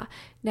other.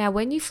 Now,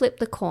 when you flip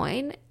the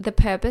coin, the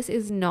purpose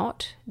is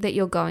not that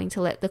you're going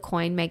to let the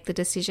coin make the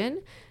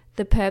decision.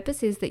 The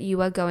purpose is that you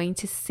are going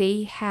to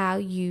see how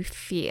you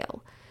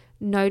feel.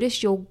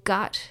 Notice your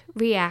gut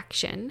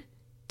reaction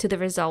to the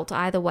result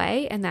either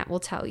way, and that will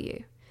tell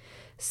you.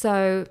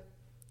 So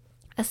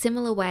a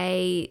similar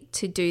way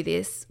to do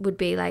this would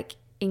be like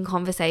in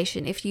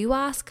conversation. If you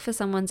ask for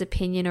someone's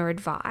opinion or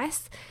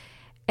advice,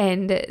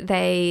 and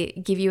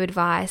they give you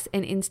advice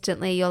and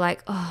instantly you're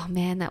like, oh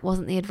man, that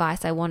wasn't the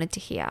advice I wanted to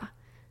hear,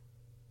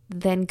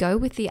 then go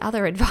with the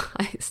other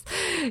advice.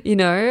 You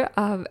know,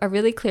 a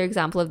really clear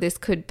example of this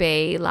could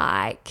be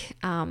like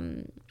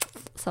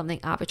something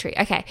arbitrary.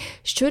 Okay,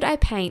 should I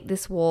paint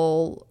this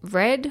wall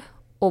red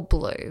or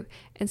blue?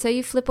 And so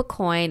you flip a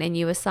coin and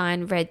you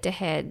assign red to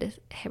heads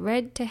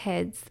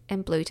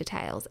and blue to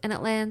tails, and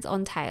it lands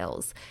on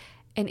tails.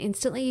 And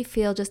instantly you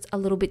feel just a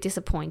little bit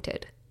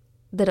disappointed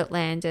that it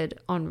landed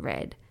on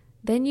red.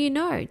 Then you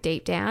know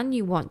deep down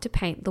you want to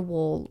paint the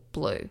wall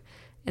blue.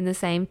 And the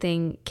same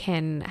thing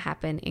can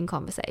happen in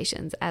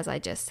conversations, as I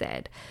just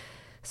said.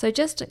 So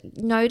just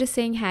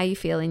noticing how you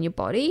feel in your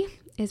body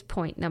is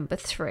point number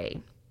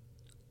 3.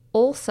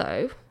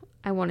 Also,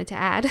 I wanted to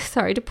add,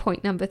 to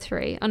point number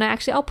 3. Oh no,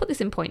 actually I'll put this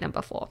in point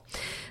number 4.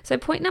 So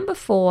point number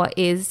 4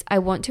 is I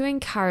want to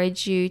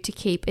encourage you to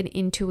keep an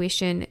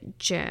intuition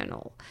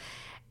journal.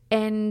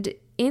 And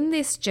in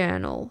this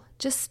journal,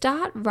 just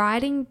start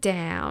writing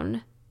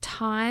down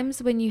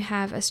times when you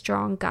have a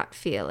strong gut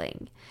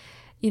feeling.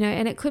 You know,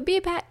 and it could be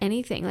about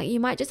anything. Like you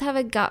might just have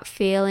a gut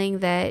feeling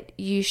that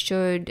you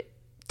should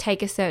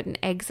take a certain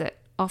exit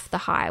off the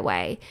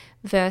highway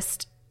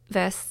versus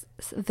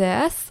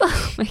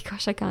oh my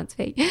gosh, I can't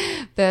speak,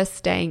 versus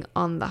staying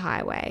on the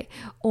highway.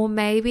 Or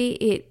maybe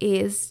it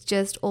is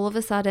just all of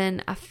a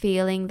sudden a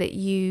feeling that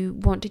you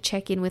want to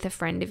check in with a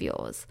friend of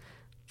yours.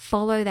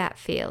 Follow that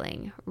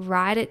feeling,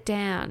 write it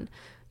down.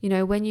 You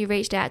know, when you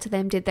reached out to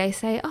them, did they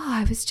say, oh,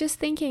 I was just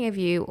thinking of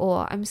you,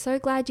 or I'm so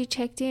glad you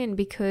checked in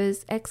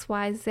because X,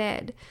 Y,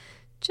 Z.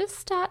 Just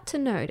start to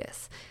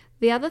notice.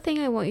 The other thing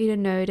I want you to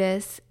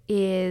notice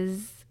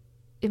is,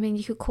 I mean,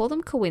 you could call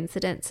them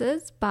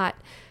coincidences, but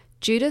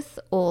Judith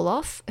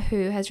Orloff,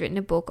 who has written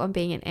a book on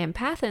being an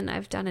empath, and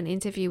I've done an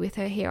interview with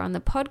her here on the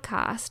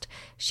podcast,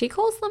 she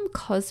calls them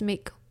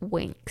cosmic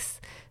winks.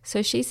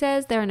 So she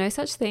says there are no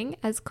such thing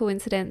as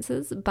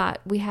coincidences,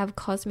 but we have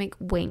cosmic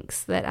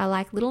winks that are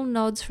like little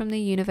nods from the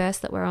universe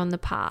that we're on the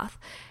path.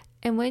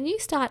 And when you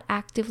start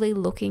actively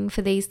looking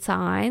for these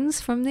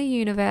signs from the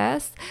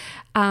universe,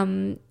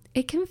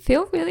 it can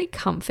feel really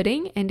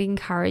comforting and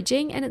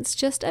encouraging, and it's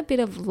just a bit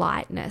of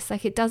lightness.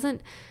 Like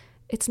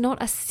it's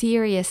not a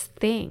serious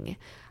thing.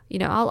 You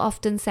know, I'll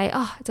often say,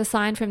 oh, it's a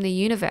sign from the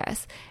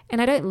universe.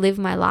 And I don't live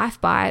my life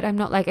by it. I'm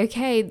not like,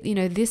 okay, you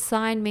know, this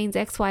sign means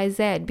X, Y,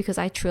 Z, because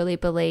I truly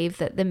believe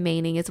that the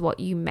meaning is what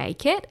you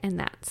make it. And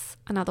that's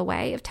another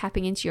way of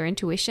tapping into your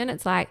intuition.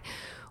 It's like,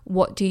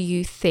 what do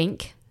you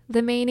think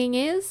the meaning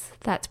is?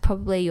 That's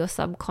probably your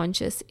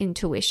subconscious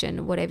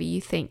intuition, whatever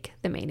you think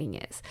the meaning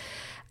is.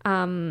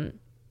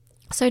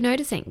 So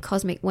noticing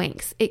cosmic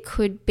winks, it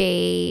could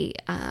be,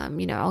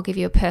 I'll give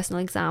you a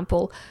personal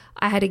example.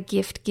 I had a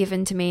gift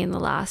given to me in the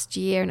last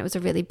year, and it was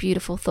a really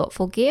beautiful,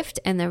 thoughtful gift.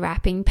 And the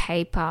wrapping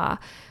paper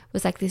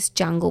was like this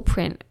jungle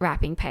print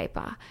wrapping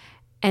paper.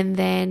 And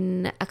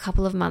then a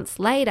couple of months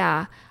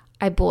later,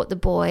 I bought the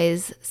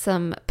boys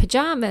some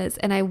pajamas,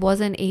 and I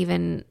wasn't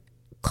even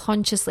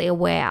consciously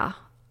aware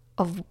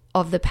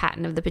of the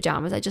pattern of the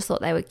pajamas. I just thought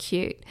they were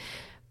cute.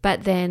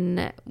 But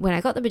then when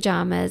I got the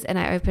pajamas and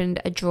I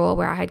opened a drawer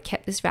where I had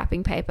kept this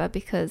wrapping paper,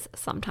 because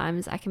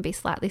sometimes I can be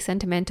slightly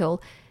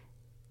sentimental,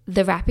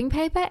 the wrapping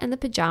paper and the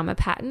pajama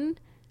pattern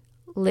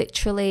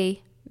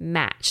literally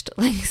matched,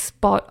 like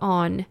spot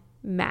on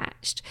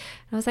matched.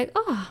 And I was like,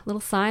 oh, little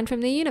sign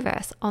from the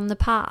universe on the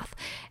path.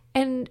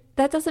 And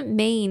that doesn't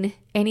mean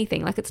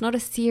anything. Like, it's not a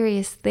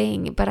serious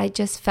thing, but I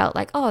just felt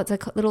like, oh, it's a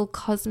little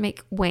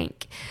cosmic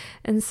wink.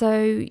 And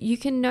so you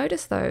can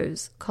notice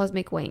those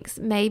cosmic winks.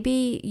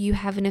 Maybe you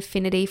have an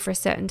affinity for a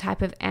certain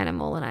type of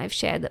animal, and I've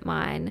shared that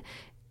mine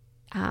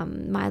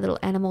my little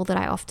animal that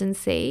I often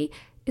see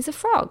is a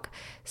frog.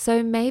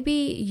 So maybe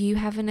you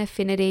have an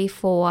affinity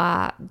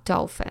for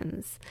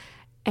dolphins,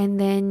 and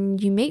then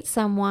you meet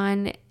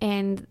someone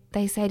and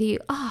they say to you,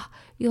 "Oh,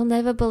 you'll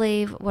never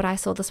believe what I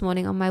saw this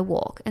morning on my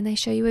walk." And they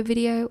show you a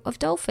video of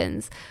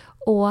dolphins.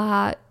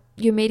 Or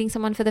you're meeting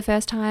someone for the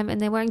first time and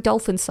they're wearing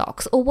dolphin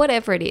socks, or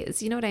whatever it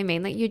is. You know what I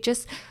mean? Like, you're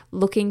just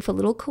looking for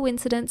little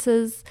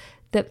coincidences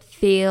that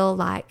feel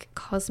like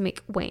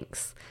cosmic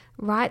winks.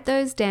 Write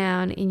those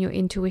down in your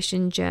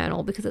intuition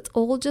journal, because it's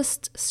all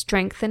just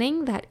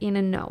strengthening that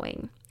inner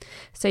knowing.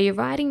 So you're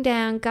writing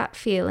down gut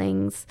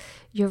feelings,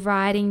 you're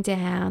writing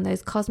down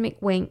those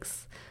cosmic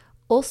winks.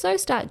 Also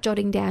start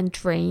jotting down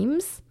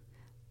dreams.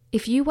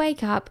 If you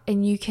wake up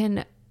and you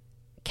can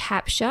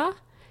capture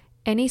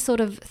any sort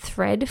of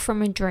thread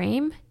from a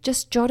dream,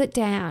 just jot it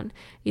down.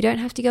 You don't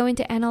have to go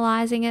into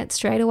analyzing it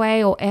straight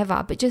away or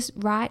ever, but just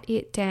write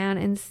it down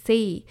and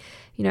see,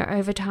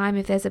 over time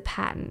if there's a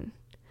pattern.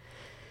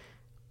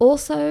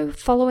 Also,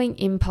 following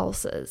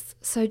impulses.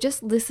 So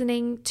just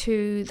listening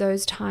to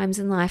those times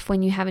in life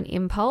when you have an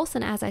impulse.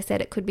 And as I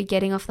said, it could be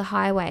getting off the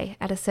highway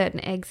at a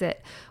certain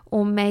exit,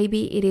 or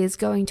maybe it is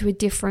going to a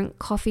different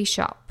coffee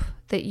shop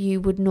that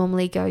you would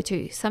normally go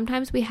to.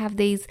 Sometimes we have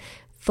these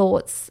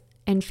thoughts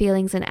and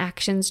feelings and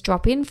actions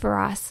drop in for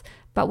us,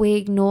 but we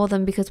ignore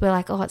them because we're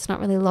like, oh, it's not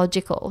really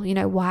logical.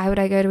 Why would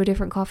I go to a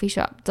different coffee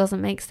shop?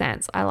 Doesn't make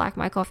sense. I like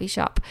my coffee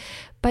shop.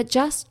 But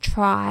just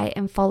try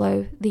and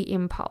follow the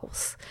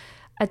impulse.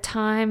 A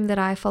time that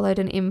I followed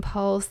an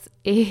impulse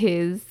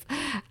is,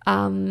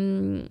 I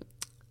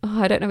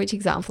don't know which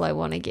example I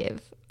want to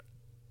give,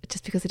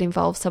 just because it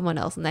involves someone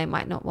else and they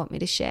might not want me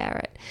to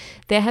share it.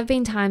 There have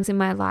been times in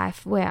my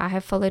life where I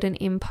have followed an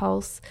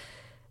impulse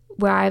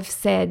where I've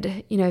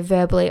said,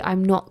 verbally,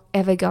 I'm not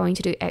ever going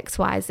to do X,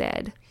 Y, Z.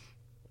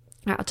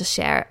 I'll just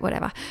share it,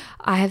 whatever.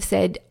 I have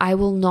said, I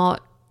will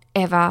not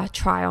ever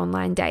try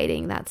online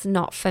dating. That's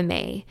not for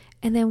me.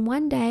 And then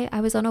one day I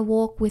was on a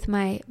walk with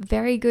my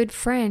very good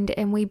friend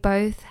and we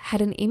both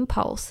had an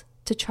impulse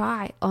to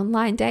try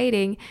online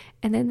dating.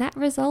 And then that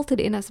resulted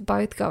in us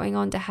both going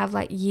on to have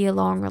like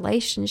year-long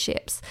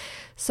relationships.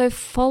 So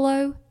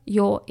follow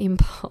your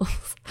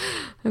impulse.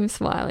 I'm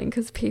smiling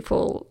because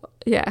people,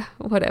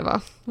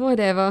 whatever.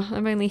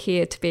 I'm only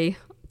here to be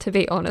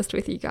honest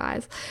with you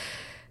guys.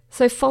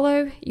 So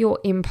follow your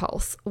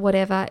impulse,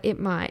 whatever it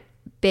might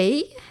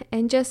be,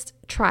 and just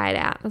try it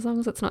out as long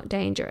as it's not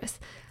dangerous.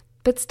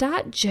 But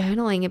start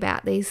journaling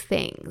about these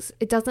things.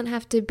 It doesn't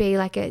have to be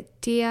like a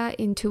dear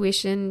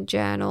intuition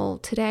journal.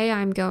 Today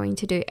I'm going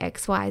to do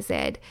X, Y,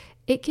 Z.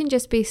 It can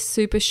just be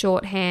super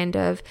shorthand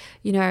of,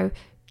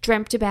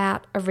 dreamt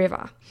about a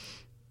river,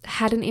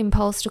 had an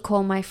impulse to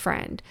call my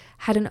friend,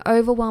 had an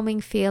overwhelming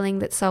feeling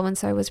that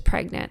so-and-so was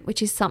pregnant,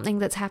 which is something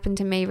that's happened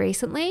to me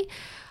recently.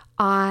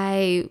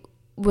 I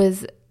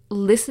was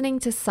listening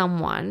to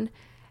someone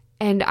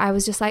and I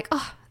was just like,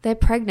 oh, they're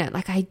pregnant.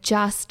 Like, I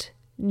just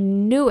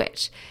knew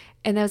it.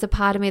 And there was a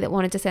part of me that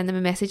wanted to send them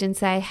a message and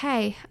say,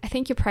 hey, I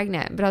think you're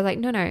pregnant. But I was like,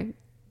 no,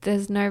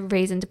 there's no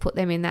reason to put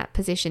them in that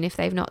position. If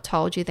they've not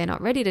told you, they're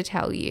not ready to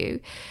tell you.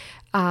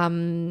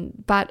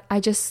 But I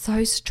just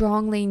so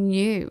strongly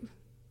knew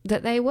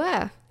that they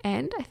were.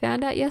 And I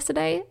found out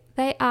yesterday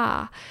they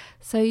are.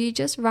 So you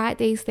just write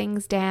these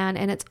things down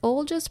and it's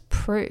all just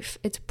proof.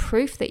 It's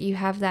proof that you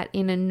have that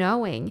inner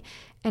knowing,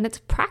 and it's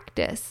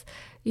practice.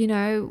 We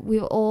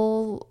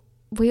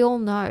all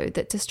know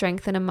that to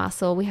strengthen a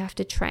muscle, we have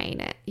to train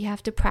it. You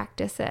have to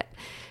practice it.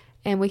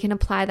 And we can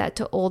apply that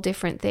to all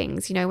different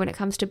things. When it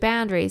comes to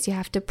boundaries, you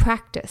have to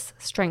practice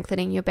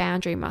strengthening your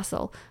boundary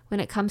muscle. When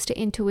it comes to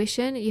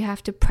intuition, you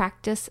have to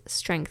practice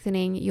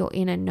strengthening your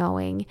inner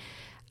knowing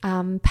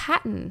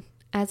pattern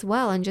as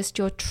well, and just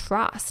your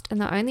trust. And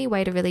the only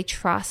way to really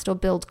trust or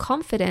build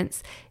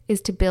confidence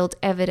is to build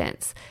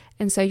evidence.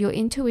 And so your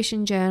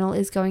intuition journal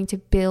is going to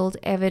build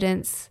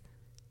evidence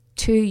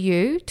to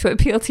you to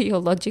appeal to your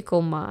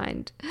logical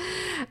mind.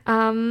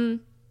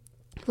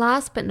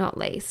 Last but not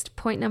least,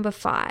 point number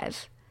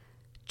 5,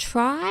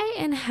 try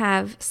and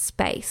have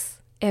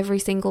space every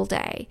single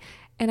day.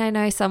 And I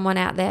know someone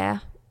out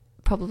there,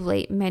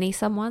 probably many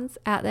someones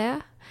out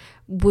there,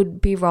 would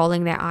be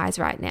rolling their eyes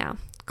right now.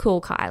 Cool,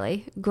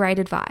 Kylie. Great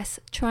advice.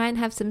 Try and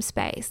have some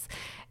space.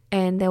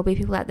 And there'll be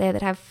people out there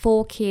that have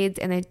 4 kids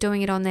and they're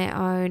doing it on their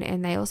own,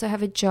 and they also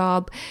have a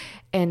job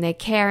and they're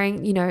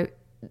caring.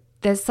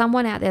 There's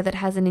someone out there that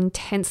has an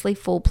intensely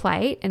full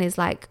plate and is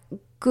like,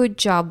 good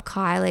job,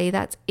 Kylie.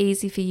 That's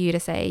easy for you to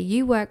say.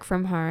 You work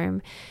from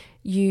home,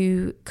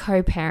 you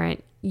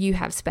co-parent, you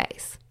have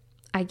space.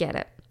 I get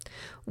it.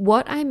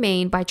 What I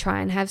mean by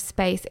try and have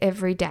space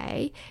every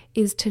day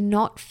is to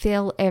not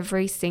fill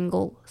every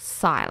single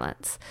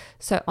silence.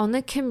 So on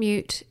the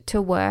commute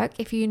to work,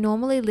 if you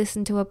normally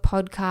listen to a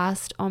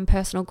podcast on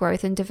personal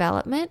growth and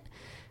development,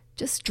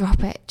 just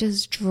drop it.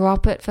 Just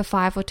drop it for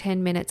 5 or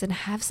 10 minutes and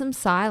have some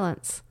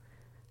silence.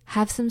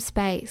 Have some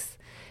space.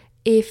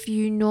 If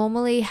you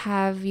normally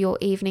have your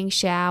evening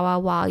shower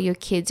while your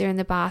kids are in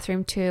the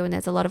bathroom too and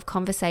there's a lot of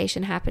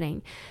conversation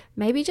happening,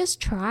 maybe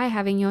just try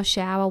having your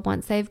shower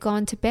once they've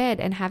gone to bed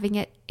and having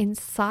it in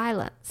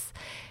silence.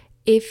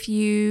 If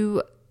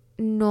you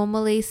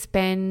normally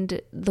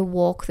spend the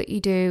walk that you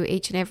do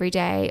each and every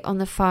day on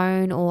the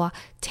phone or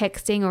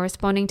texting or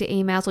responding to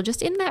emails or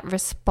just in that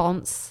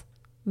response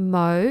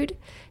mode,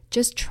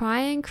 just try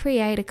and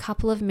create a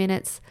couple of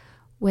minutes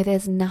where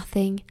there's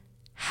nothing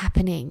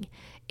happening.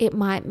 It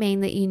might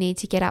mean that you need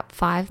to get up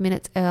 5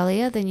 minutes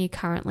earlier than you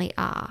currently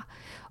are,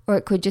 or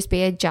it could just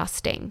be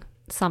adjusting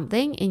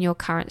something in your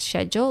current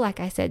schedule. Like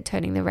I said,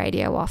 turning the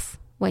radio off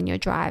when you're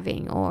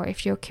driving, or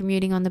if you're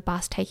commuting on the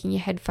bus, taking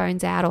your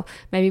headphones out, or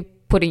maybe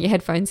putting your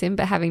headphones in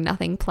but having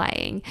nothing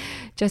playing.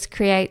 Just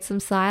create some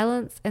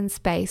silence and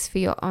space for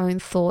your own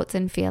thoughts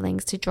and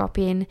feelings to drop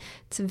in.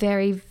 It's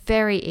very,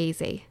 very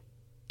easy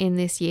in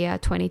this year,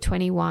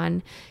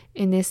 2021,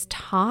 in this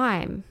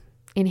time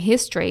in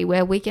history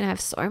where we can have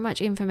so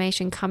much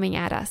information coming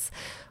at us.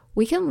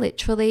 We can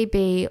literally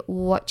be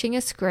watching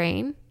a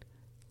screen,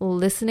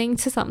 listening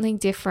to something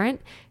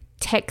different,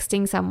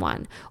 texting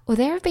someone. Or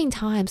there have been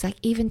times, like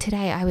even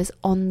today, I was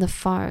on the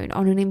phone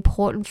on an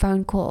important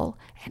phone call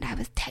and I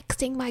was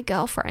texting my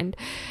girlfriend.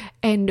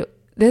 And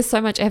there's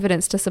so much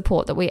evidence to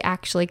support that we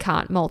actually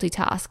can't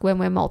multitask. When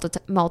we're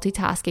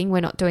multitasking, we're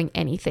not doing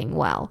anything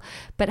well.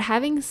 But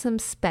having some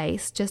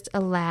space just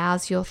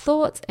allows your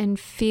thoughts and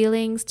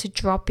feelings to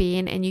drop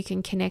in, and you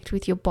can connect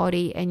with your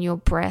body and your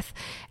breath.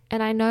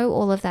 And I know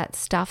all of that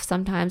stuff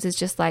sometimes is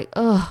just like,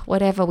 oh,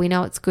 whatever, we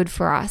know it's good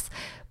for us.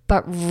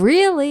 But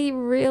really,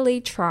 really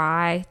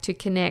try to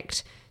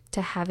connect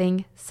to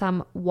having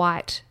some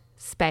white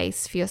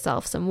space for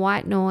yourself, some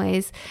white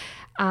noise.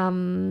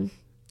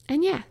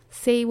 And yeah,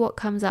 see what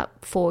comes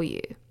up for you.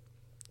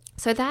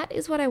 So that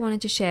is what I wanted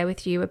to share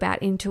with you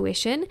about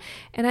intuition.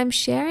 And I'm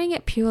sharing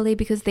it purely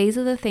because these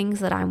are the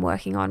things that I'm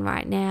working on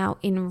right now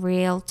in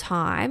real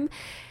time.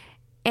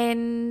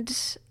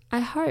 And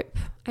I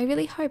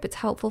really hope it's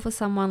helpful for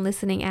someone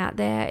listening out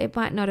there. It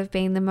might not have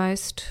been the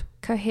most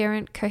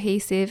coherent,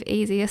 cohesive,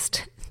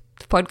 easiest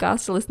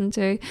podcast to listen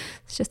to.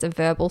 It's just a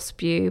verbal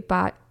spew,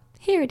 but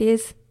here it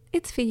is.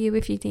 It's for you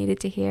if you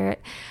needed to hear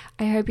it.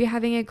 I hope you're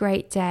having a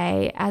great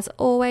day. As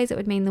always, it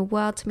would mean the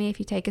world to me if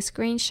you take a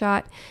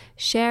screenshot,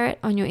 share it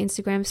on your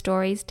Instagram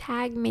stories,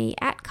 tag me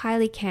at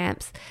Kylie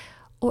Camps,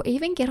 or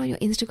even get on your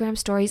Instagram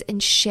stories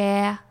and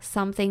share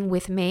something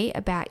with me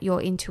about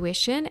your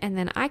intuition, and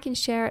then I can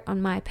share it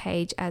on my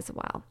page as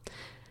well.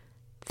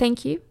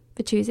 Thank you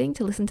for choosing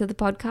to listen to the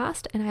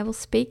podcast, and I will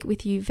speak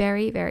with you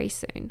very, very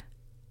soon.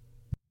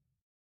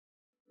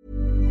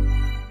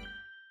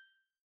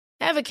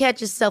 Ever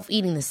catch yourself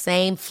eating the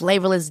same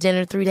flavorless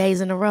dinner 3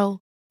 days in a row?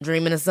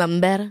 Dreaming of something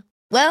better?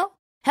 Well,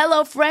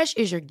 HelloFresh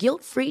is your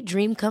guilt-free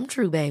dream come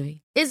true,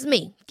 baby. It's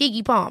me,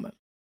 Keke Palmer.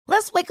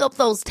 Let's wake up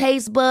those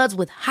taste buds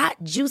with hot,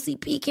 juicy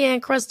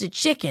pecan-crusted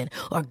chicken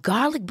or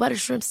garlic butter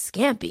shrimp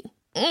scampi.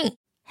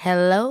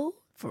 Hello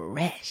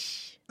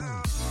Fresh.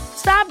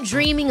 Stop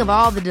dreaming of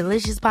all the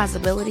delicious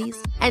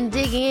possibilities and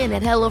dig in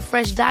at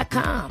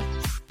HelloFresh.com.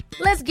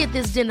 Let's get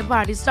this dinner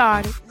party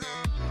started.